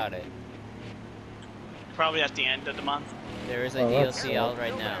where I got it. Probably at the end of the month. There is a Oh, that's DLC cool. out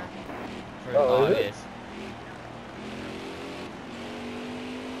right now for Oh, is it? August.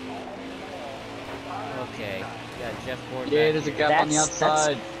 Okay, got Jeff Gordon. Yeah, back there's a here. gap on the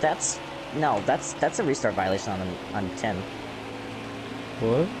outside. That's a restart violation on 10.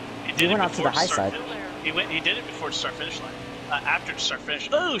 What? He went off to the high side. He did it before the start finish line. After the start finish.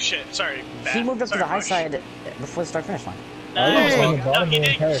 Oh shit! Sorry. He moved up to Sorry, the high Rush. side before the start finish line. I was on the No, bottom he the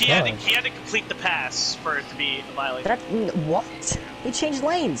did. entire time. He had to complete the pass for it to be a violation. What? He changed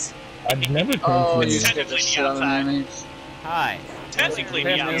lanes. I've never changed Oh, lanes. you It's scared the technically shit out of outside. me. Hi. Technically,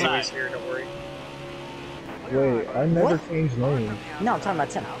 We the have outside. noise here, don't worry. Wait, I never What? changed lanes. No, I'm talking about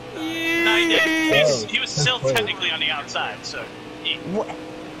 10. No, he did. Oh, He was still wait. technically on the outside. So, What?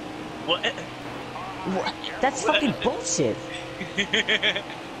 what? What? That's fucking bullshit.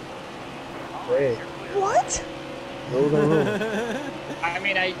 Wait, What? rules are rules. I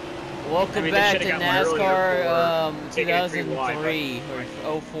mean, Welcome I mean, they back to should've got one NASCAR earlier for taking it 2003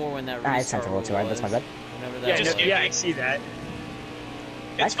 or 04 when that restart I sent a roll too hard, that's my bad. Whenever that yeah, was. just- yeah, I see that.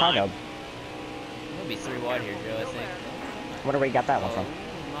 Nice It's fine. cargo. I'm gonna be 3 wide here, Joe, I think. Wonder where you got that one from.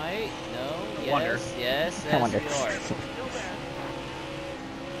 Might? No? Yes? Wonder. Yes? I wonder.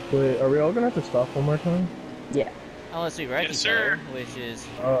 We are. Wait, are we all gonna have to stop one more time? Yeah. Unless we wreck Yes, each sir. other, which is...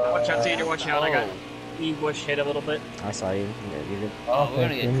 Watch out, Xander, watch out. I got Oh. E-Bush hit a little bit. I saw you. You're good. Oh, we're gonna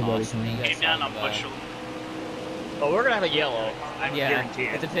thank get anybody cautioned. can. You guys Came down on talking about- Bushel. Oh, we're gonna have a yellow. I Yeah, guarantee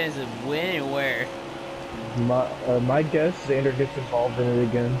it it. depends on when and where. My guess, Xander gets involved in it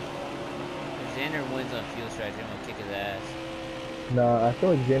again. If Xander wins on fuel strategy, I'm gonna kick his ass. Nah, I feel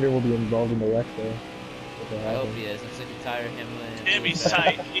like Xander will be involved in the wreck though. If it I hope happens. he is. I'm sick and tired of him winning. Tim, he's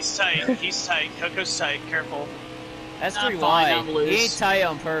tight. He's tight. He's tight. Coco's tight. Careful. That's I'm 3 fine, wide. I'm He loose. ain't tight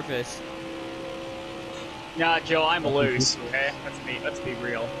on purpose. Nah, Joe, I'm loose. Okay, let's be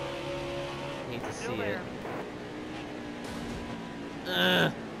real. Hate to see it.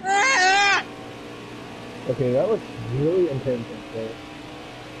 Okay, that looks really intense. Okay.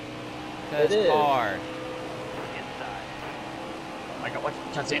 Cause It is. car. Oh my God, watch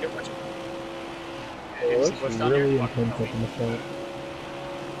out, Xander, watch out. It Is looks he pushed down really there? intense up in the front.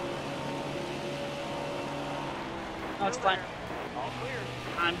 No, it's fine.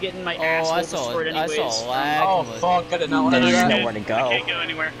 I'm getting my Oh, asshole I saw destroyed it. I anyways. saw lag. Oh was- fuck, I did not want to do There's that. nowhere to I go. can't go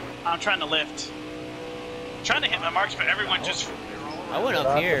anywhere. I'm trying to lift. Trying to hit my marks, but everyone just. I went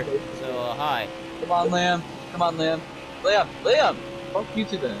up here, so hi. Come on, Liam. Come on, Liam. Liam! Fuck you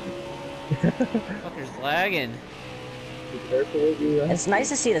two then. Fucker's lagging. Be careful what you It's nice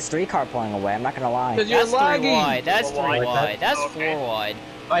to see this 3 car pulling away, I'm not gonna lie. Because you're That's 3 lagging! wide. That's 3 Four wide. wide. That's Okay. 4 wide.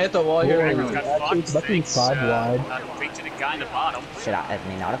 If I hit the wall here, Whoa. I Everyone's lose. got Actually, fucked. that thing's Thanks, 5 wide. not complete to the guy in the bottom. Shit, I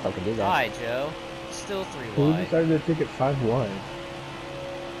mean, Autofo could do that. Hi, Joe. Still 3 Who wide. decided to take it 5 wide?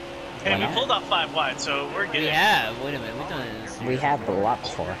 Hey, Why we not? pulled off 5 wide, so we're We good. have. Wait a minute. We've done this. We have, but a lot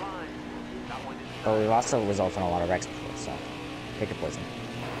before. But we've also resulted in a lot of wrecks before, so pick your poison.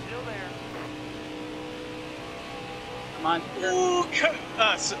 Come on. Ooh,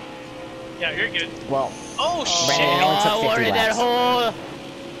 yeah, you're good. Well, Oh, Brandon, shit. it only took Oh, 50 where did that laps. hole?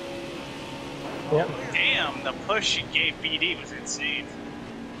 Damn, the push you gave BD was insane.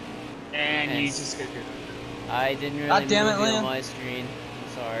 And you Yes. just get good. I didn't really God damn it, move you Liam. on my screen. I'm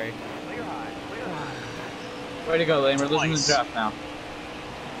sorry. Way to go, Liam. We're losing Twice. the draft now.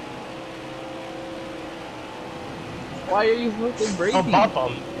 Why are you fucking breaking?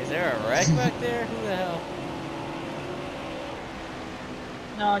 Is there a wreck back there? Who the hell?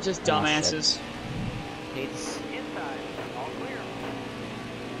 No, just Oh, shit. dumbasses. Hates.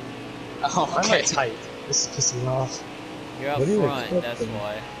 Oh, I'm okay. like tight. This is pissing me off. You're up What do you front, expect that's then?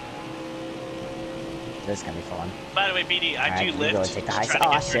 why. this is gonna be fun. By the way, BD, I Alright, do you lift. really take the high to try side. to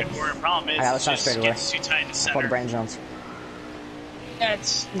Oh, get shit. through more. Problem is, I got it some just straight away. gets too tight in the Pull the center. Brandon Jones.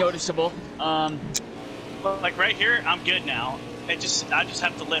 That's noticeable. Like right here, I'm good now. I just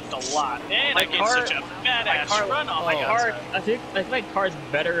have to lift a lot, and My I get car- such a badass car- run on My my car, outside. I think my car's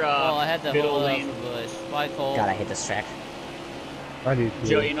better. Oh, I had to middle hold out lane. for Bush. Bye, Cole. God, I hate this track. I do too.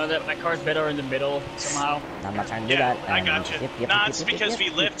 Joe, you know that my car's better in the middle somehow. I'm not trying to do Yeah, that. I and got you. Yep, Nah, it's yep, because yep, we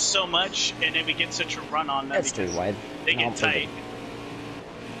yep. lift so much, and then we get such a run on them That's 3 because wide. they No, get I'll take tight. it.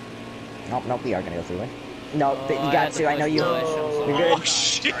 Nope, nope, we are gonna go 3 wide. No, Oh, you I got had to. I know push you. Bush, I'm You're sorry. good. Oh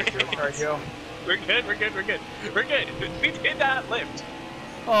shit! Sorry, Joe. We're good. We're good. We did that lift.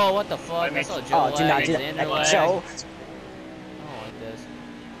 Oh, what the fuck? I made- saw Joe Oh, do not lag. do Xander that. lag. Joe. I don't like this.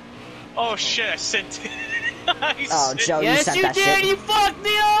 Oh shit! I sent it. I Oh, sent- Joe, you Yes, sent you that did! shit. You fucked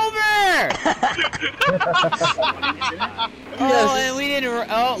me over! Oh, and we didn't.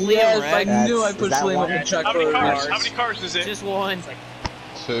 Oh, Liam Yes, wrecked. I knew I Is pushed that Liam one? up the truck How many for cars? a How many cars is it? Just one.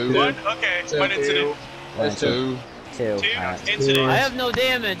 2. One. Okay. Two. One incident. One, 2. two. Two Alright. incident. I have no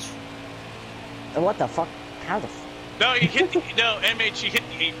damage. What the fuck? How the No, you hit the, no, MH, you hit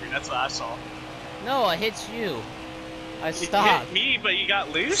the apron. That's what I saw. No, I hit you. I You stopped. hit me, but you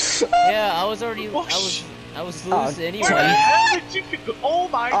got loose. Yeah, I was already. Oh, I was Oh, loose Where the anyway. hell did you go? Oh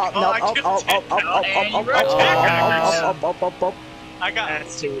my Oh, god! no, I oh, killed oh, 10 oh, now, oh, and oh, you wrecked 10 crackers. I got.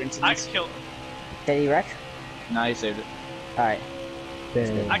 That's 2 I incidents. killed. Did he wreck? Nah, he saved it. Alright.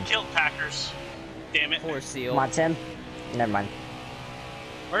 Damn. I killed Packers. Damn it. Poor seal. Come on, Tim. Never mind.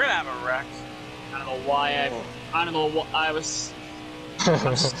 We're gonna have a wreck. I don't know why I don't know what I was.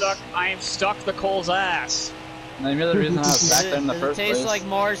 I'm stuck. I am stuck the Cole's ass. And you're the reason I was back there in the Does first it taste place. like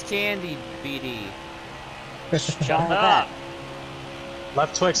Mars candy, BD? Shut like up.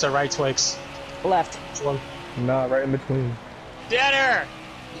 Left Twix or right Twix? Left. Which one? Nah, right in between. Dinner.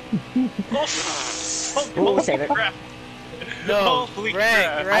 Ooh, save it. Crap. No, Holy wreck,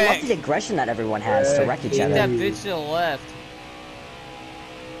 crap. I love wreck. the aggression that everyone has to wreck each Keep other. that bitch to the left.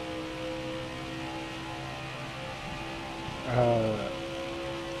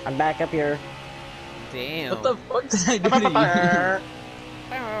 I'm back up here. Damn. What the fuck did I do to you?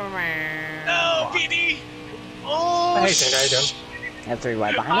 No, PD. Oh, Hey, Xander, how you doing? I have 3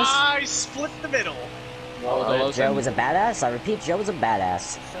 wide behind us. I split the middle. Oh, hello, Joe was a badass. I repeat, Joe was a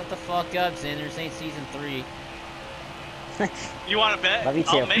badass. Shut the fuck up, Xander. This ain't season 3. You want to bet? Love you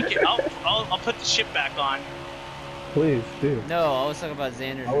I'll too. make it. I'll put the ship back on. Please do. No, I was talking about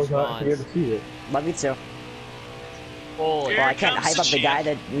Xander's I was not here response. to see it. Love you too. Holy. Well, I Here can't comes hype the up the champ. guy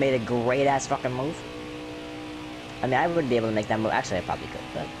that made a great ass fucking move. I mean, I wouldn't be able to make that move. Actually, I probably could,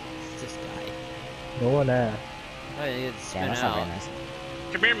 but This guy. No one asked. I need to yeah, spin that's not out. very nice.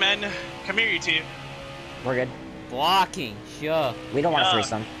 Come here, men. Come here, you two. We're good. Blocking. Sure. We don't want a Yeah.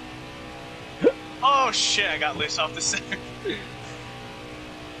 threesome. Oh shit! I got loose off the center. I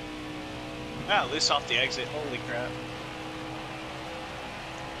got loose off the exit. Holy crap!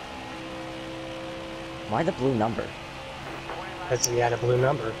 Why the blue number? Because he had a blue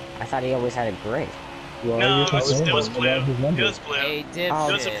number. I thought he always had a gray. Well, No, you it can was, say it was that blue. about his It number. was blue. Hey, dipshit. Oh,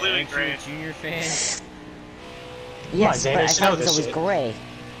 it was a blue and Aren't you gray. a junior fan? Yes, Xander, but I you should thought know it was this always shit. gray.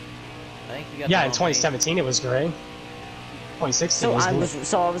 I think you got Yeah, the in wrong 2017 it was gray. 2016 So was I blue.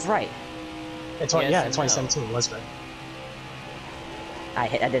 was right. Yes, Yes in and no. 2017 it was gray. I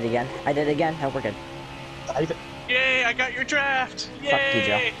did it again. I did it again. Oh, we're good. Yay! I got your draft. Yay! Fuck you,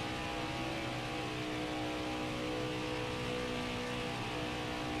 Joe.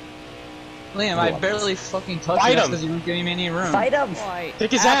 Liam, I barely fucking touched Fight you him. because you weren't giving me any room. Fight him! Why?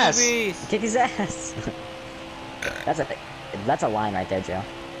 Kick his ass. Applebee's. Kick his ass! That's a line right there, Joe.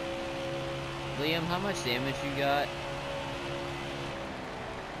 Liam, how much damage you got?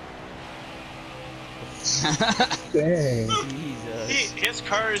 Dang. Jesus. His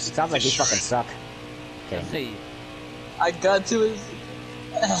car is. It sounds like you destroyed. fucking suck. Okay. Hey, I got to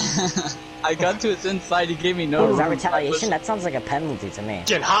his. I got to his inside. He gave me no Oh, room. is that retaliation? That sounds like a penalty to me.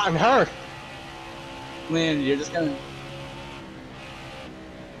 Getting hot on her. Liam, you're just gonna.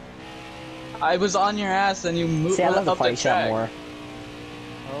 I was on your ass and you moved See, I love up the the party shot track. more.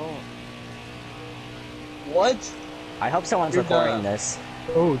 oh, What? I hope someone's You're recording dumb. this.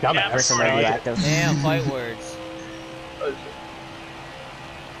 Oh, Yeah, dumbass. Person Right. radioactive. damn, fight words. Don't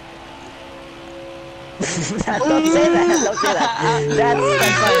say that. Don't say that.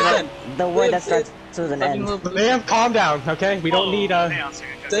 That's like the word that starts with an Fucking N. little- Liam, calm down, okay? We don't need Hang on a second.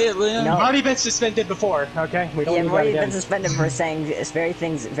 Say it, Liam. No. You've already been suspended before, okay? We don't Yeah, need I've that already again. been suspended for saying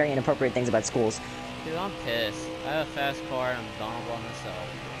very inappropriate things about schools. Dude, I'm pissed. I have a fast car and I'm vulnerable on myself.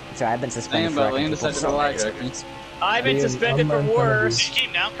 So I've been suspended Liam, for but wrecking Liam people decided to so rely, many Jackson. times. I've been Liam, suspended I'm for not gonna worse. Did you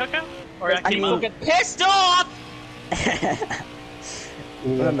keep now, Coco? Or I I keep mean- moving? Pissed off.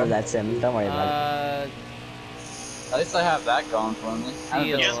 Remember that, Sim. Don't worry about it. At least I have that going for me. I don't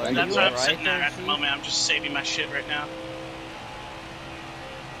Seal, get Yes, are suspended. that's you what I'm alright sitting there there, at the Chief? moment. I'm just saving my shit right now.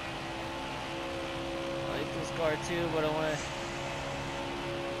 I like this car too, but I want to.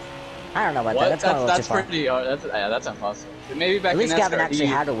 I don't know about What? that. That's going a little too That's far. pretty. That's impossible. Maybe back At least in Gavin SRE. actually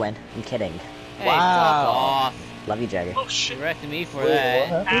had to win. I'm kidding. Hey, Wow. fuck off. Love you, Jagger. Oh shit! You wrecked me for Wait, that.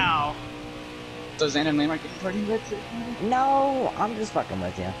 what happened? Ow! So Xander and Liam are getting pretty rich. No, I'm just fucking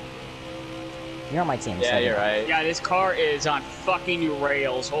with you. You're on my team. Yeah, so you're right. Yeah, this car is on fucking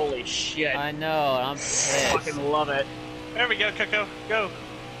rails. Holy shit! I know, I'm pissed. Fucking love it. There we go, Coco. Go.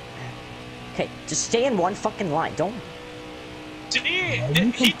 Okay, just stay in one fucking line. Don't.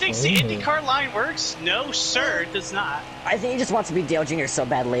 He thinks the IndyCar line works? No, sir, it does not. I think he just wants to be Dale Jr. so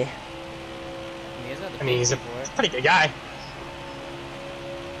badly. I mean, he's a pretty good guy.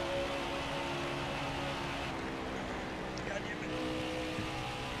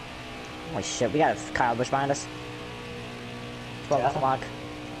 Holy shit, we got a Kyle Busch behind us. 12 o'clock.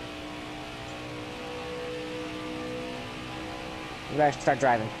 We better start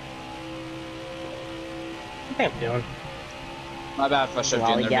driving. What am I doing? My bad if I shoved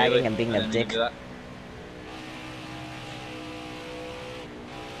you in there, Lollygagging Bailey. and being I a didn't mean dick. to do that.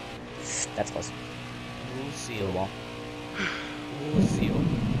 That's close. Ooh, Through the seal. wall. Ooh, seal.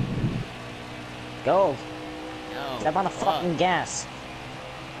 Go! No. Step on the fuck. fucking gas.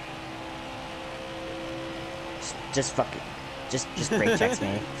 Just fucking. Just brake checks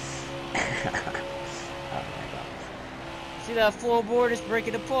me. Oh my god. See that floorboard is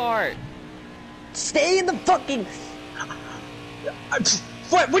breaking apart. Stay in the fucking.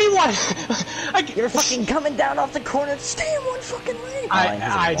 What do you want? You're fucking coming down off the corner. Stay in one fucking lane.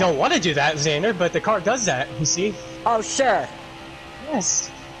 I don't want to do that, Xander, but the car does that, you see? Oh, sure. Yes.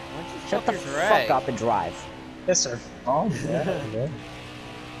 Why don't you Shut the fuckers fuck rag? up and drive. Yes, sir. Oh, yeah.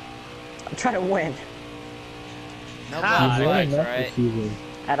 I'm trying to win No Ah, black He's flags, running up right? this season.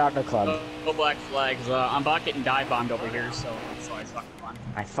 at Auto Club. No black flags. I'm about getting dive bombed over here, so it's fucking fun.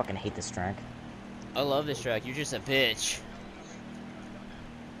 I fucking hate this track. I love this track. You're just a bitch.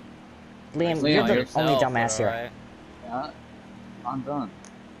 Liam, Liam, you're the Yourself, only dumbass but here. alright. Yeah, I'm done.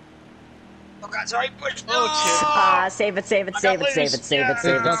 Oh god, sorry, push. Oh, shit. Ah, save it, save it, save it, save it, save it, Please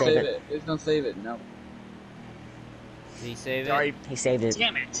save it, don't save save it. it. Please don't save it. No. Did he save it? Sorry, He saved it.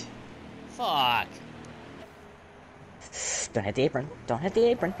 damn it. Fuck. Don't hit the apron. Don't hit the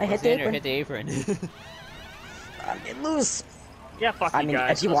apron. I hit the Xander, apron. hit the apron. I'm getting loose. Yeah, fuck I you mean,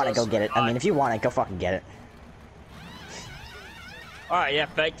 guys. if you want to go get it. I mean, if you want to go fucking get it. Alright, yeah,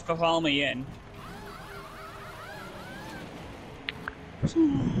 thanks for following me in.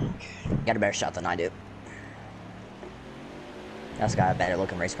 Got a better shot than I do. That's got a better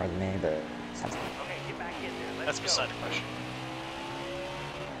looking race car than me, but sounds Okay, get back in there. That's Let's go. beside the question.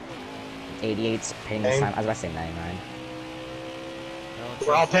 88's pitting this Dang. time. I was about to say 99. Don't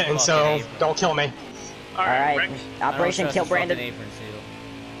We're all trust the pitting, fucking so apron. don't kill me. Alright, Rick. I don't Operation trust Kill the fucking Brandon. apron seal.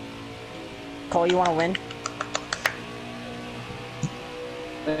 Cole, you want to win?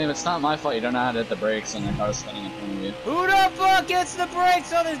 Babe, it's not my fault you don't know how to hit the brakes and the car's spinning in front of you. Who the fuck gets the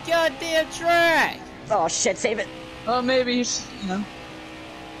brakes on this goddamn track? Oh shit, save it. Well, maybe you should, you know.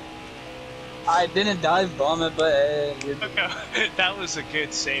 I didn't dive bomb it, but Okay, that was a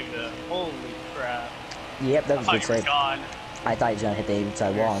good save, though. Holy crap. Yep, that I was a thought good you were save. gone. I thought he was gonna hit the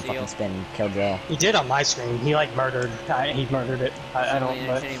inside wall and fucking spin and kill Joe. He did on my screen. He like murdered. He murdered it. I don't. Only But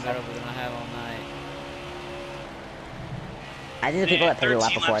entertaining battle we're gonna have all night. I think the people Yeah, that picked it up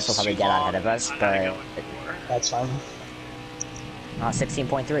 13 before us will laps probably too get out long. ahead of us, I gotta but go with four. that's fine.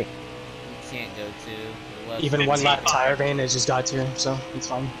 16.3. You can't go to the left. Even one lap 15.5. tire vein is just got to, so it's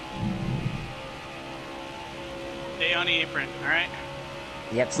fine. Stay on the apron, alright?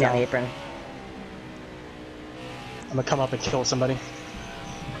 Yep, stay on the No. apron. I'm gonna come up and kill somebody.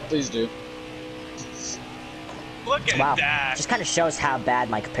 please do. Look at Wow, that. just kind of shows how bad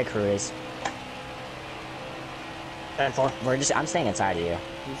my pit crew is. 10-4. I'm staying inside of you.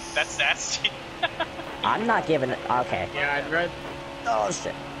 That's nasty. I'm not giving it. Okay. Yeah, I'd rather. Oh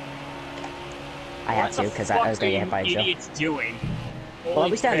shit. I had to because I was gonna get hit by Joe. Idiot's doing. Well,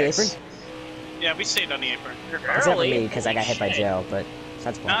 we stay on the apron. Yeah, we stayed on the apron. Except for me because I got hit by Shit. Joe, but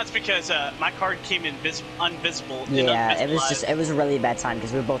that's No, fine. it's because my card came in unvisible. Yeah, it was just it was a really bad time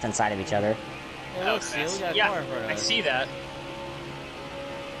because we were both inside of each other. Hey, Oh, look, Seal, we got a Yeah, car in front of I us. see that.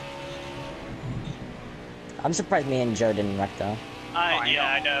 I'm surprised me and Joe didn't wreck though. I Yeah,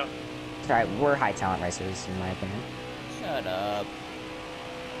 I know. It's alright, we're high talent racers in my opinion. Shut up.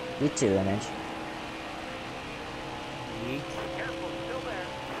 You too, Image. Weak. Careful, still there.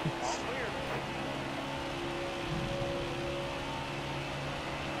 All clear.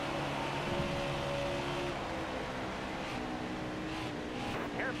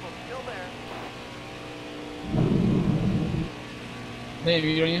 Careful, still there. Babe,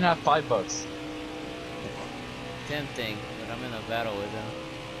 you don't even have $5. Tempting, but I'm in a battle with him.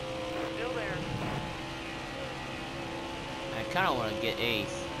 Still there. I kind of want to get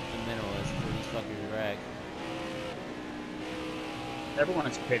eighth, the minimalist, for these fuckers rag. Everyone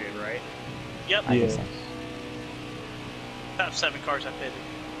is pitted, right? Yep, I think Yeah. so. top 7 cars I pitted.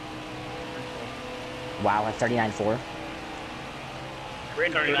 Wow, at 39.4.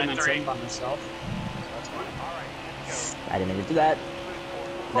 Ran 39.3. 39.7 by myself. So that's fine. All right, let's go. I didn't mean to do that. Move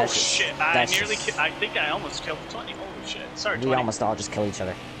forward. Oh That's shit! just- I that's nearly. just- I think I almost killed the 20. Holy shit! Sorry, We 20. almost all just kill each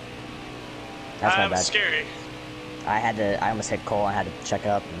other. That's my That was bad. scary. I almost hit Cole. I had to check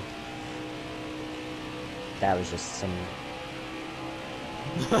up. And that was just some.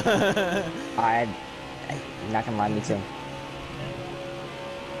 I'm not gonna lie, me too.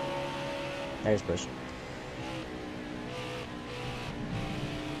 There's Bush.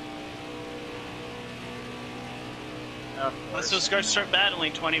 Let's just go start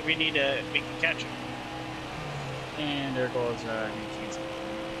battling 20. We can catch him. And there goes Eugene's.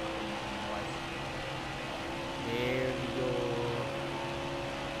 There we go.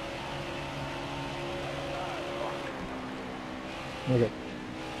 Okay.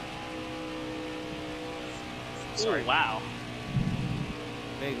 Sorry. Wow.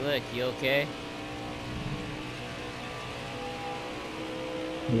 Big Lick, you okay?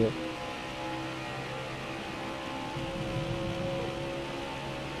 Yeah.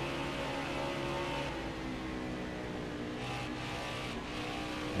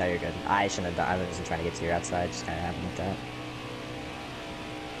 No, you're good. I shouldn't have done. I wasn't trying to get to your outside. Just kind of happened with that.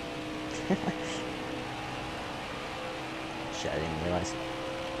 Shit, I didn't even realize.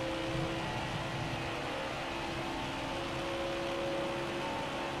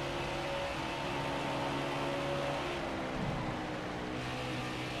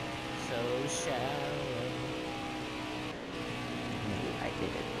 So shallow. I did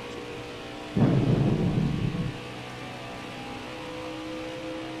it.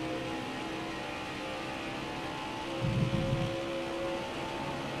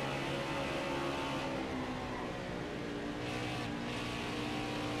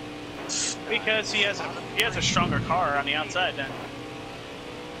 Because he has a stronger car on the outside then.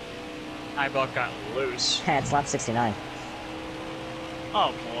 I about got loose. Hey, it's lap 69.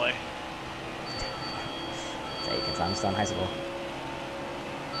 Oh boy. Take it. I'm still in high school.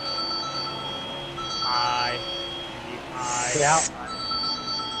 I. Yeah.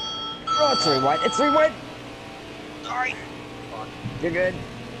 Oh, it's 3 wide. It's 3 wide. Sorry. You're good.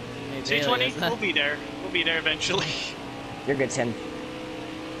 Hey, 220. Bailey, We'll be there. We'll be there eventually. You're good, Tim.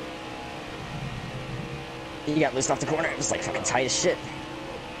 You got loose off the corner. It was like fucking tight as shit.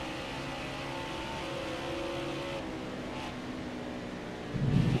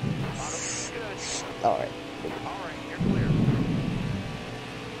 Alright. Alright, you're clear.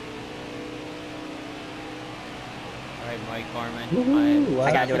 Alright, Mike Harmon. Woohoo,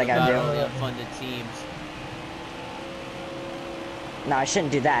 I gotta do what I gotta do. Battle of the unfunded teams. No, I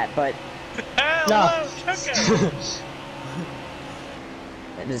shouldn't do that, but Hello, Coco.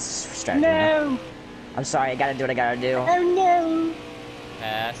 it is strategy. No. I'm sorry. I gotta do what I gotta do. Oh no!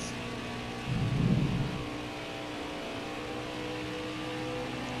 Pass.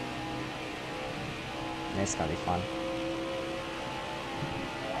 It's gonna be fun.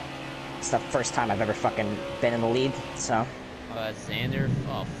 It's the first time I've ever fucking been in the lead, so. Xander.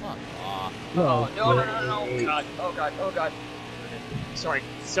 Oh, fuck off. Oh, no. Oh, God. Oh, God. Oh, God.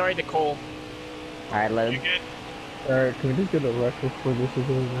 Sorry, Nicole. Alright, You Liv. good? Alright, can we just get a record for this is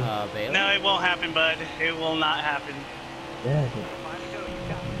over? Bailey. No, it won't happen, bud. It will not happen. Yeah. Fine to go, you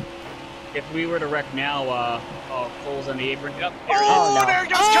got it. If we were to wreck now, Cole's on the apron. Yep. Oh, no. There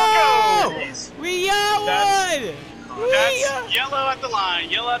goes Oh! Coco! We got That's- one! That's yellow at the line.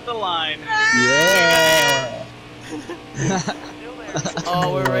 Yellow at the line. Yeah! Still there.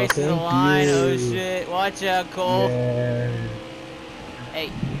 Oh, we're racing the Thank line. Oh you. shit! Watch out, Cole. Yeah. Hey.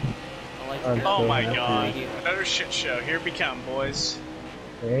 I like I'm your Oh so my happy. god. Another shit show. Here we come, boys.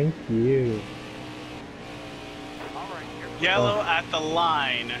 Thank you. Alright, you're clear. Yellow at the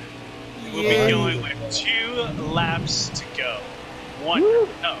line. We'll Yeah. be going with 2 laps to go. Wonderful.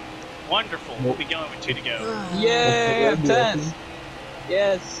 No. Wonderful. We'll be going with 2 to go. Yay, I'm Yeah. 10.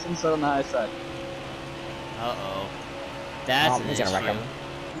 Yes, I'm still on the high side. Uh-oh. That's Oh, an he's gonna wreck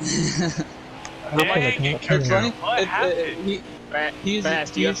issue. him. Dang it, It's Coco. funny. What happened? He's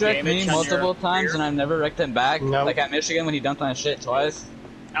Fast, you have wrecked me damage on multiple your times, rear? and I've never wrecked him back. Nope. Like at Michigan when he dumped on his shit twice.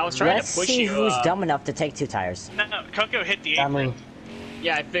 I was trying Let's to push see you. who's dumb enough to take 2 tires. No, Coco hit the I apron. mean,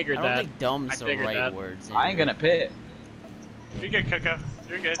 Yeah, I I figured don't that. think dumb's I the figured right that. words. I ain't gonna pit. You're good, Coco.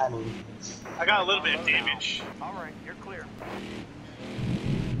 You're good. I mean, I got a little bit of damage. Alright, you're clear.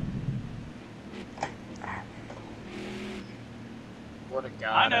 What a god.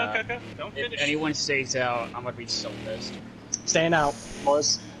 I know, Coco. Don't If finish. anyone stays out, I'm gonna be so pissed. staying out,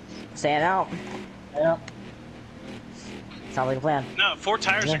 boys. Staying out. Yeah. Sounds like a plan. No, 4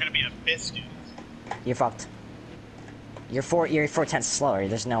 tires Yeah. are gonna be a biscuit. You're fucked. You're 4 tenths slower.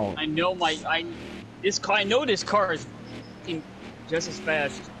 There's no. I know I know this car is just as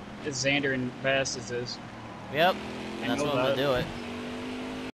fast as Xander and fast as this. Yep. I That's know what I'm gonna that. do it.